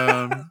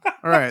 All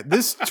right,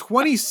 this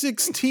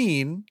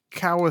 2016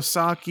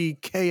 Kawasaki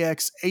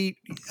KX8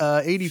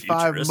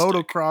 85 Futuristic.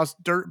 motocross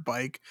dirt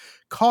bike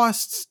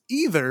costs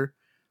either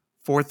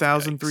Yikes.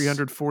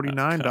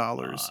 $4,349 Come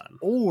on.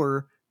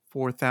 or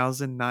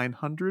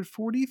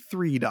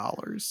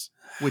 $4,943,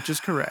 which is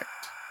correct.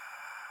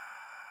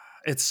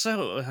 It's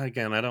so,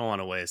 again, I don't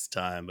want to waste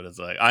time, but it's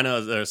like, I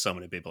know there's so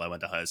many people I went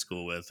to high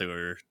school with who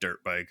are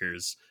dirt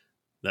bikers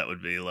that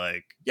would be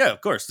like, yeah, of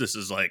course, this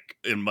is like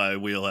in my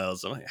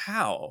wheelhouse. I'm like,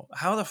 how?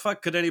 How the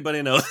fuck could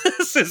anybody know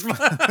this is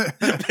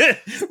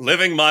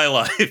living my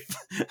life?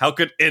 How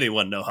could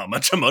anyone know how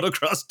much a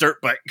motocross dirt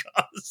bike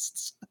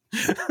costs?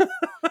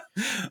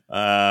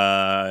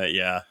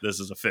 Yeah, this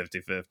is a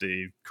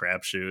 50-50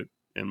 crapshoot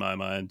in my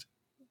mind.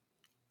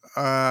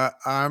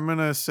 I'm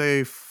gonna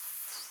say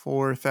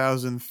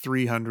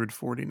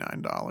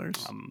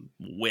 $4,349. I'm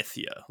with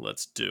you.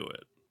 Let's do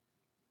it.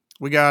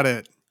 We got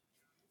it.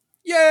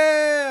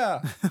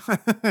 Yeah.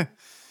 Okay.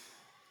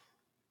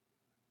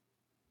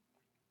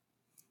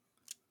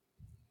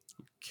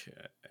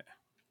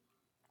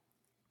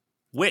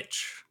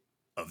 Which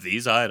of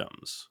these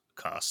items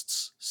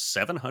costs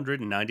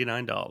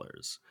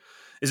 $799?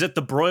 Is it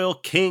the Broil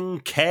King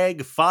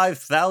Keg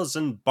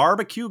 5000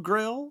 barbecue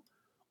grill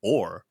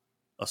or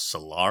a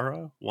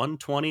Solara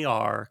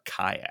 120R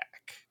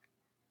kayak?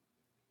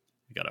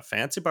 We got a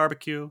fancy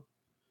barbecue.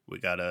 We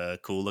got a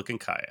cool looking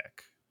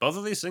kayak. Both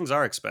of these things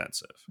are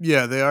expensive.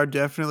 Yeah, they are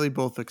definitely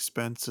both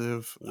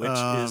expensive. Which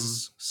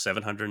is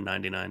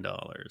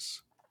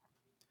 $799?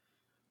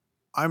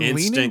 I'm leaning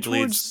Instinct towards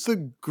leads.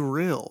 the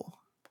grill.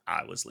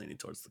 I was leaning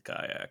towards the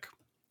kayak.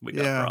 We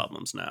Yeah. got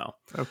problems now.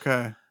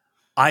 Okay.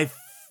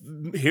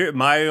 Here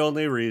my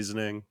only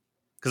reasoning,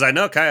 because I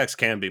know kayaks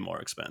can be more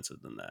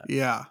expensive than that.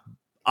 Yeah.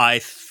 I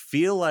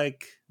feel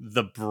like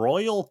the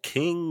Broil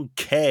King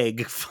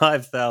Keg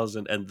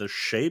 5000 and the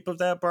shape of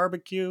that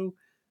barbecue,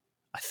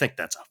 I think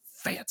that's a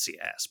fancy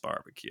ass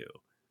barbecue.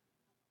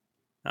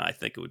 I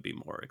think it would be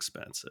more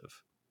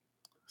expensive.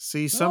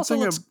 See, It also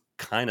looks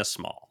kind of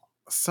small.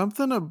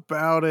 Something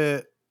about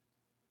it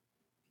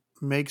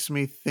makes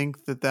me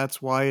think that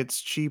that's why it's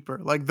cheaper.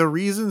 Like the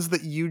reasons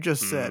that you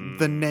just said,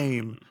 the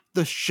name,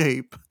 the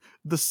shape,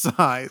 the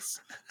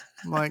size.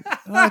 I'm like,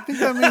 I think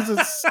that means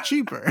it's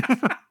cheaper.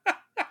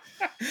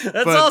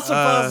 That's also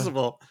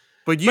possible.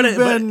 But you've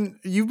been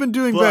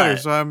doing better,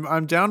 so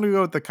I'm down to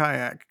go with the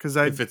kayak because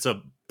if it's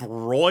a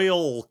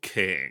Broil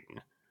King,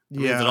 it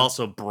means it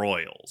also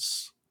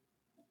broils.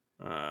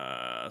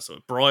 So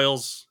it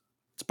broils.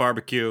 It's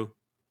barbecue.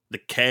 The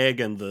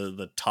keg and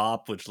the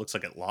top, which looks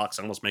like it locks,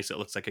 almost makes it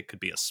look like it could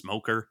be a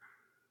smoker.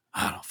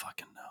 I don't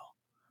fucking know.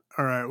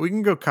 All right, we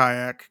can go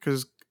kayak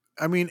because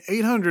I mean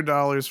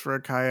 $800 for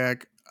a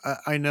kayak,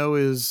 I know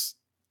is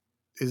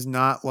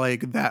not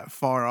like that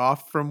far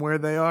off from where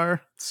they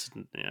are.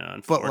 Yeah,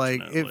 but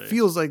like it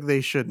feels like they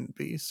shouldn't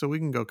be. So we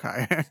can go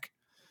kayak.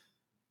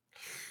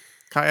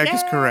 Kayak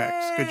is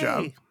correct. Good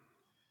job.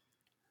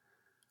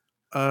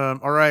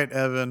 All right,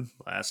 Evan.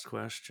 Last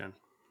question.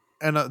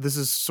 And this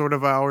is sort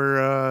of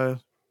our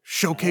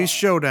showcase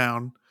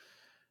showdown.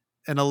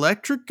 An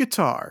electric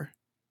guitar,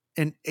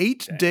 an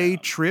 8-day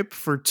trip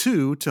for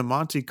 2 to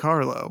Monte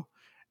Carlo,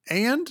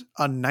 and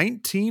a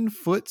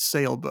 19-foot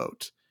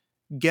sailboat.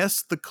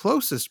 Guess the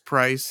closest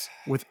price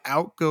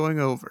without going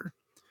over.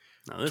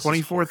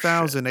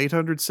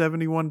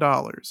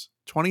 $24,871,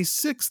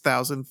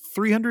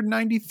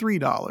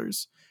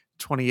 $26,393,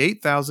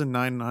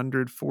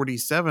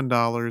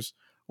 $28,947,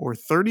 or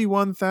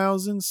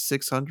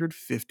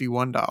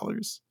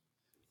 $31,651.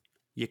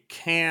 You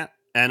can't,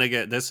 and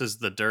again, this is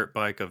the dirt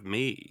bike of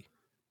me.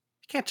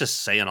 You can't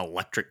just say an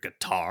electric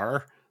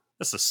guitar.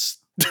 That's the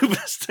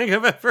stupidest thing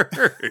I've ever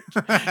heard.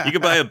 You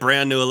can buy a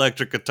brand new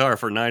electric guitar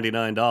for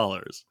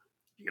 $99.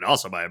 You can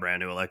also buy a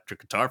brand new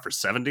electric guitar for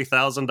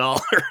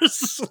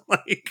 $70,000.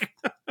 Like,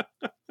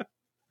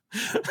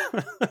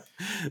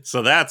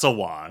 so that's a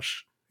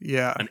wash.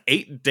 Yeah. An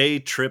 8-day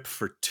trip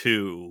for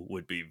 2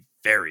 would be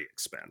very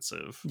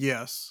expensive.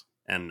 Yes.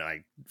 And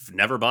I've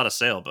never bought a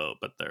sailboat,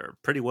 but they're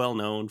pretty well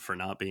known for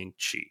not being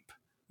cheap.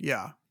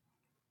 Yeah.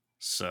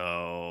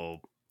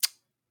 So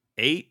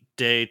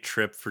 8-day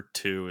trip for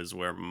 2 is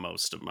where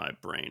most of my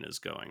brain is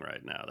going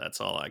right now. That's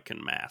all I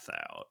can math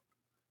out.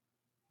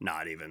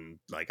 Not even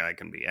like I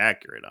can be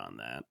accurate on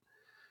that.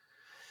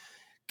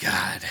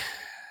 God,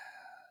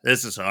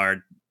 this is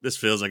hard. This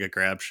feels like a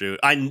crapshoot.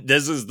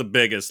 This is the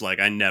biggest. Like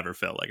I never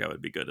felt like I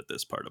would be good at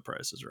this part of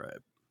Price is Right.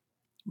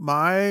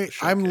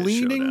 I'm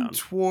leaning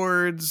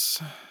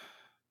towards.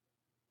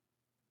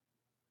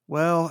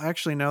 Well,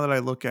 actually, now that I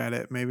look at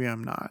it, maybe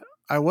I'm not.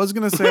 I was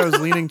going to say I was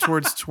leaning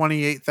towards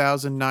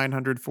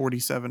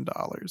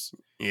 $28,947.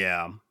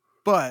 Yeah.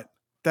 But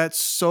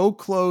that's so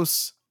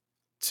close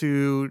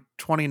to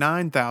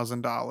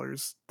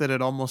 $29,000 that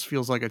it almost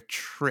feels like a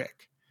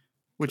trick,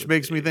 which Could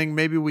makes me be. think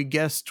maybe we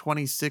guessed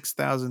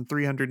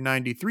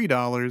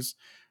 $26,393,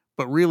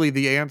 but really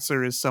the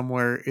answer is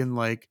somewhere in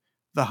like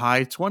the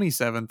high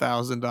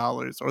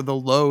 $27,000 or the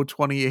low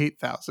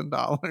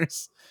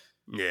 $28,000.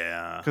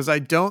 Yeah. Because I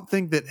don't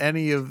think that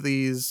any of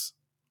these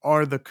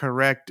are the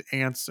correct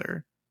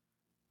answer.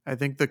 I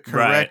think the Right.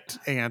 correct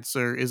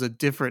answer is a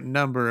different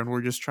number, and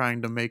we're just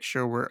trying to make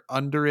sure we're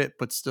under it,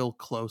 but still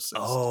closest.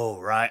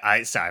 Oh, right.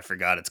 I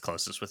forgot it's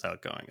closest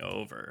without going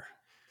over.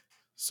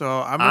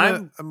 So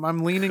I'm I'm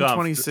leaning Well,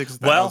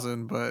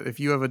 26,000, but if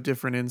you have a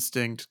different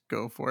instinct,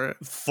 go for it.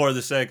 for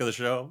the sake of the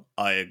show,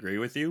 I agree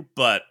with you.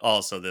 But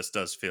also, this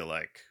does feel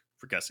like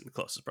we're guessing the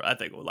closest. But I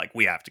think like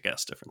we have to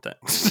guess different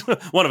things.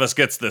 One of us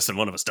gets this, and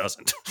one of us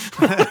doesn't.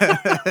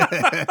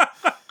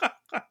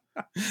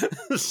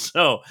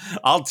 So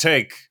I'll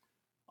take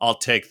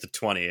the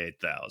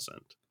 28,000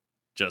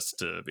 just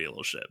to be a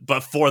little shit.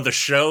 But for the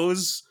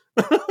show's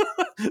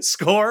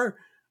score,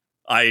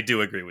 I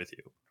do agree with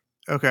you.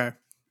 Okay.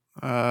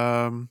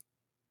 And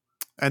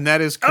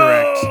that is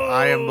correct. Oh!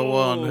 I am the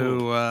one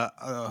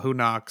who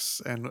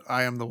knocks, and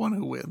I am the one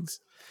who wins.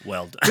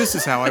 Well done. This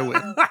is how I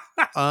win.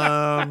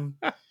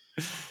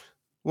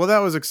 Well, that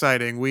was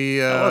exciting.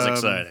 That was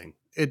exciting.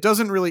 It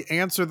doesn't really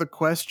answer the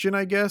question,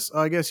 I guess.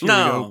 Here we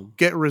go.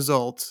 Get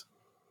result.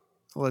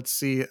 Let's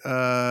see.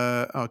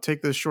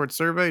 Take this short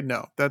survey.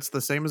 No, that's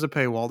the same as a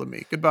paywall to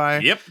me. Goodbye.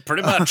 Yep,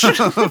 pretty much.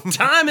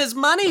 Time is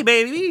money,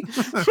 baby.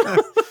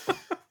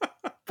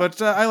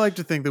 But I like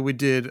to think that we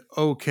did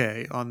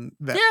okay on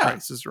that. Yeah.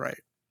 Price is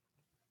Right.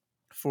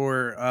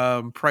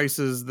 For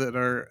prices that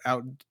are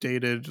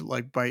outdated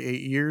like by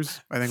 8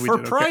 years, I think we did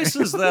okay. For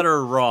prices that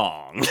are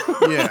wrong,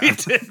 yeah, we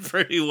did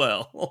pretty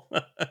well.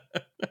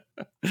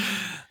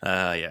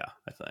 Yeah,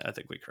 I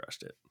think we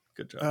crushed it.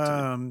 Good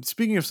job.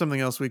 Speaking of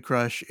something else we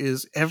crush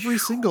is every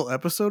single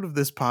episode of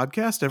this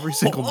podcast every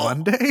single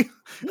Monday.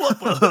 What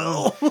the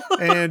hell?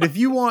 And if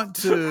you want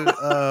to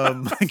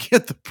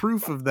get the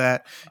proof of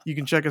that, you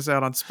can check us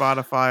out on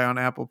Spotify, on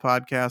Apple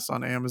Podcasts,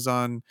 on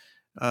Amazon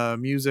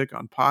Music,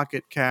 on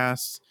Pocket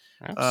Casts,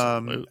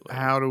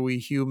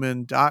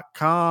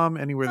 howdowehuman.com,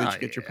 anywhere that you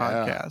get your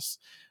podcasts.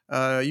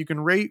 You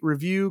can rate,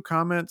 review,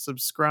 comment,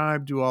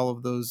 subscribe, do all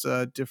of those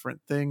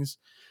different things.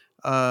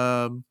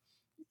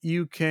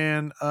 You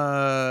can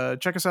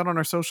check us out on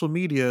our social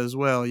media as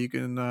well. You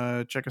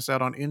can check us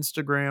out on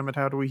Instagram at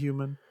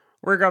howdowehuman.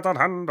 We got that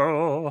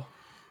handle.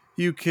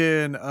 You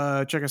can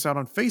check us out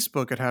on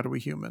Facebook at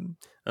howdowehuman.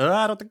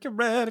 I don't think you're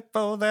ready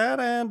for that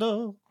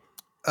handle.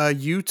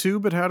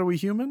 YouTube at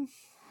howdowehuman.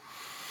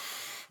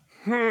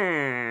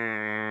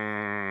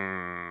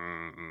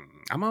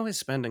 I'm always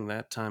spending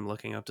that time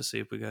looking up to see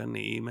if we got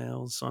any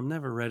emails, so I'm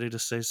never ready to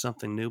say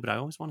something new, but I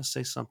always want to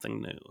say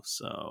something new.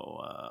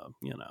 So,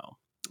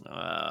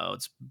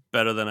 it's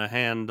better than a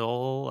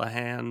handle, a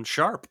hand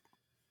sharp.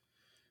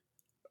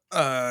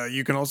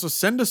 You can also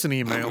send us an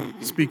email,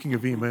 speaking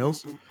of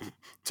emails,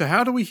 to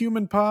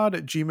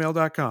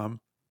howdowehumanpod@gmail.com.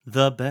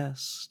 The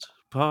best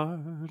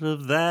part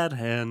of that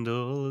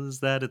handle is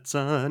that it's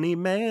an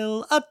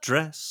email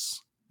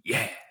address.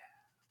 Yeah.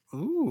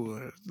 Ooh,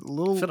 a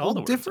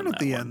little different at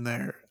the end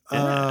there.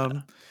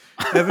 Yeah.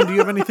 Evan, do you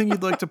have anything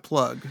you'd like to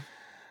plug?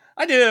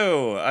 I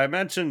do. I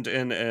mentioned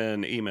in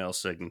an email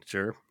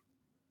signature,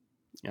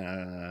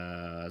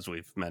 as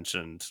we've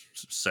mentioned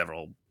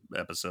several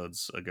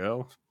episodes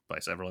ago. By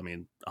several, I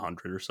mean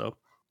 100 or so.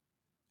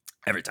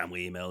 Every time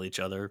we email each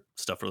other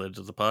stuff related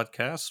to the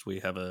podcast,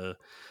 we have a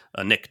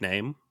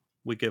nickname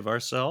we give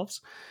ourselves.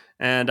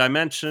 And I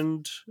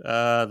mentioned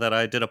that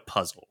I did a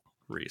puzzle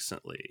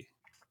recently,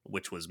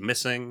 which was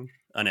missing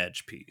an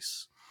edge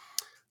piece.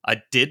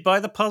 I did buy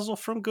the puzzle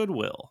from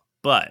Goodwill,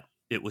 but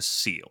it was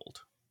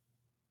sealed.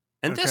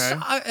 And this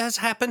has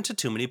happened to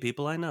too many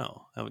people I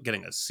know. I'm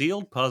getting a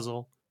sealed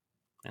puzzle,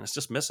 and it's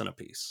just missing a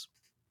piece.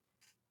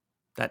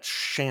 That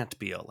shan't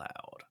be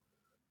allowed.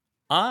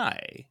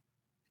 I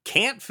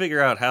can't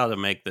figure out how to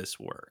make this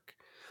work,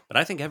 but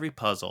I think every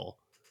puzzle,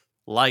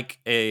 like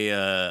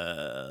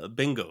a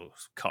bingo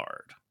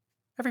card,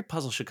 every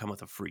puzzle should come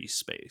with a free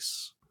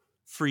space,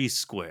 free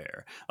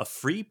square, a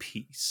free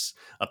piece,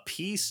 a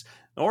piece,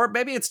 or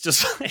maybe it's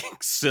just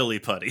like silly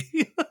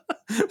putty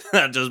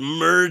that just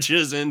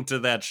merges into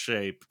that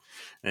shape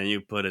and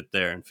you put it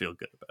there and feel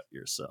good about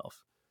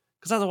yourself.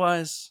 Because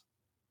otherwise,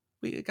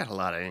 we got a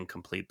lot of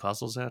incomplete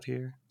puzzles out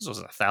here. This was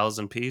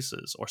 1,000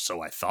 pieces, or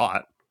so I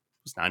thought.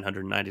 It was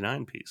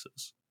 999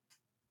 pieces.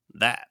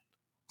 That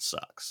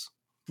sucks.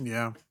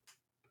 Yeah.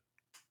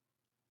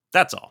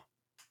 That's all.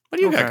 What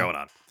do you got going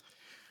on?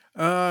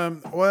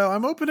 Well,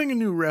 I'm opening a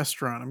new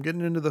restaurant. I'm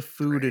getting into the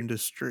food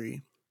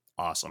industry.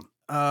 Awesome.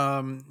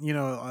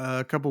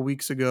 A couple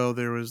weeks ago,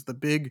 there was the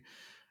big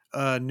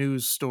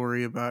news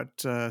story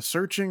about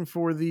searching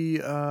for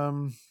the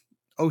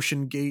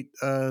Ocean Gate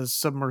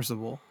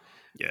submersible.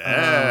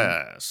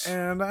 Yes.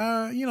 And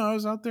I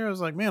was out there. I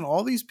was like, man,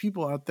 all these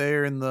people out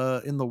there in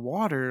the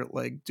water,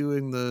 like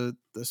doing the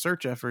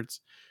search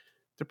efforts,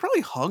 they're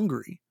probably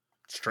hungry.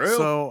 It's true.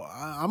 So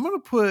I'm gonna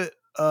put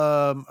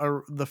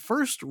the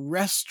first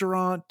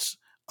restaurant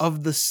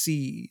of the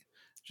sea,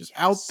 just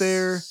out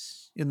there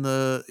in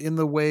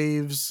the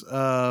waves.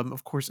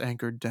 Of course,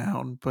 anchored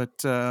down,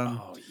 but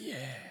Oh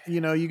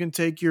yeah. you can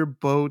take your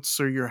boats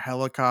or your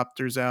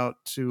helicopters out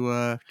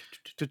to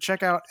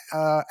check out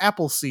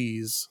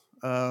Appleseas.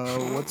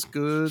 What's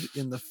good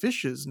in the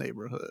fishes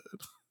neighborhood?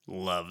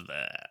 Love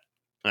that.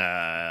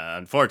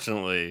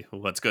 Unfortunately,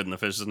 what's good in the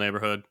fish's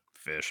neighborhood?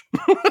 Fish.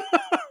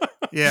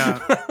 Yeah,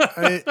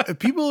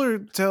 people are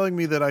telling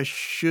me that I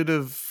should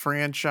have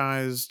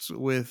franchised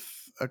with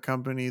a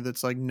company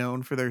that's like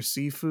known for their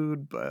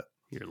seafood, but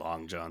Your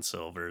Long John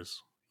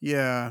Silver's.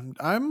 yeah,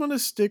 I'm gonna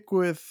stick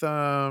with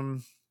a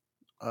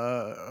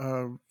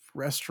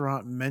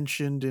restaurant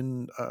mentioned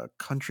in a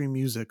country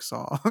music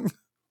song.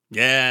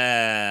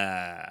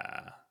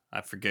 Yeah. I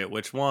forget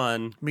which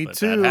one, Me but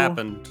that too.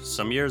 happened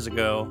some years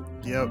ago.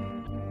 Yep.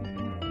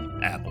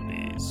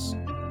 Applebee's.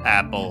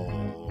 Apple.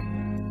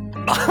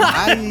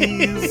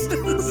 Eyes.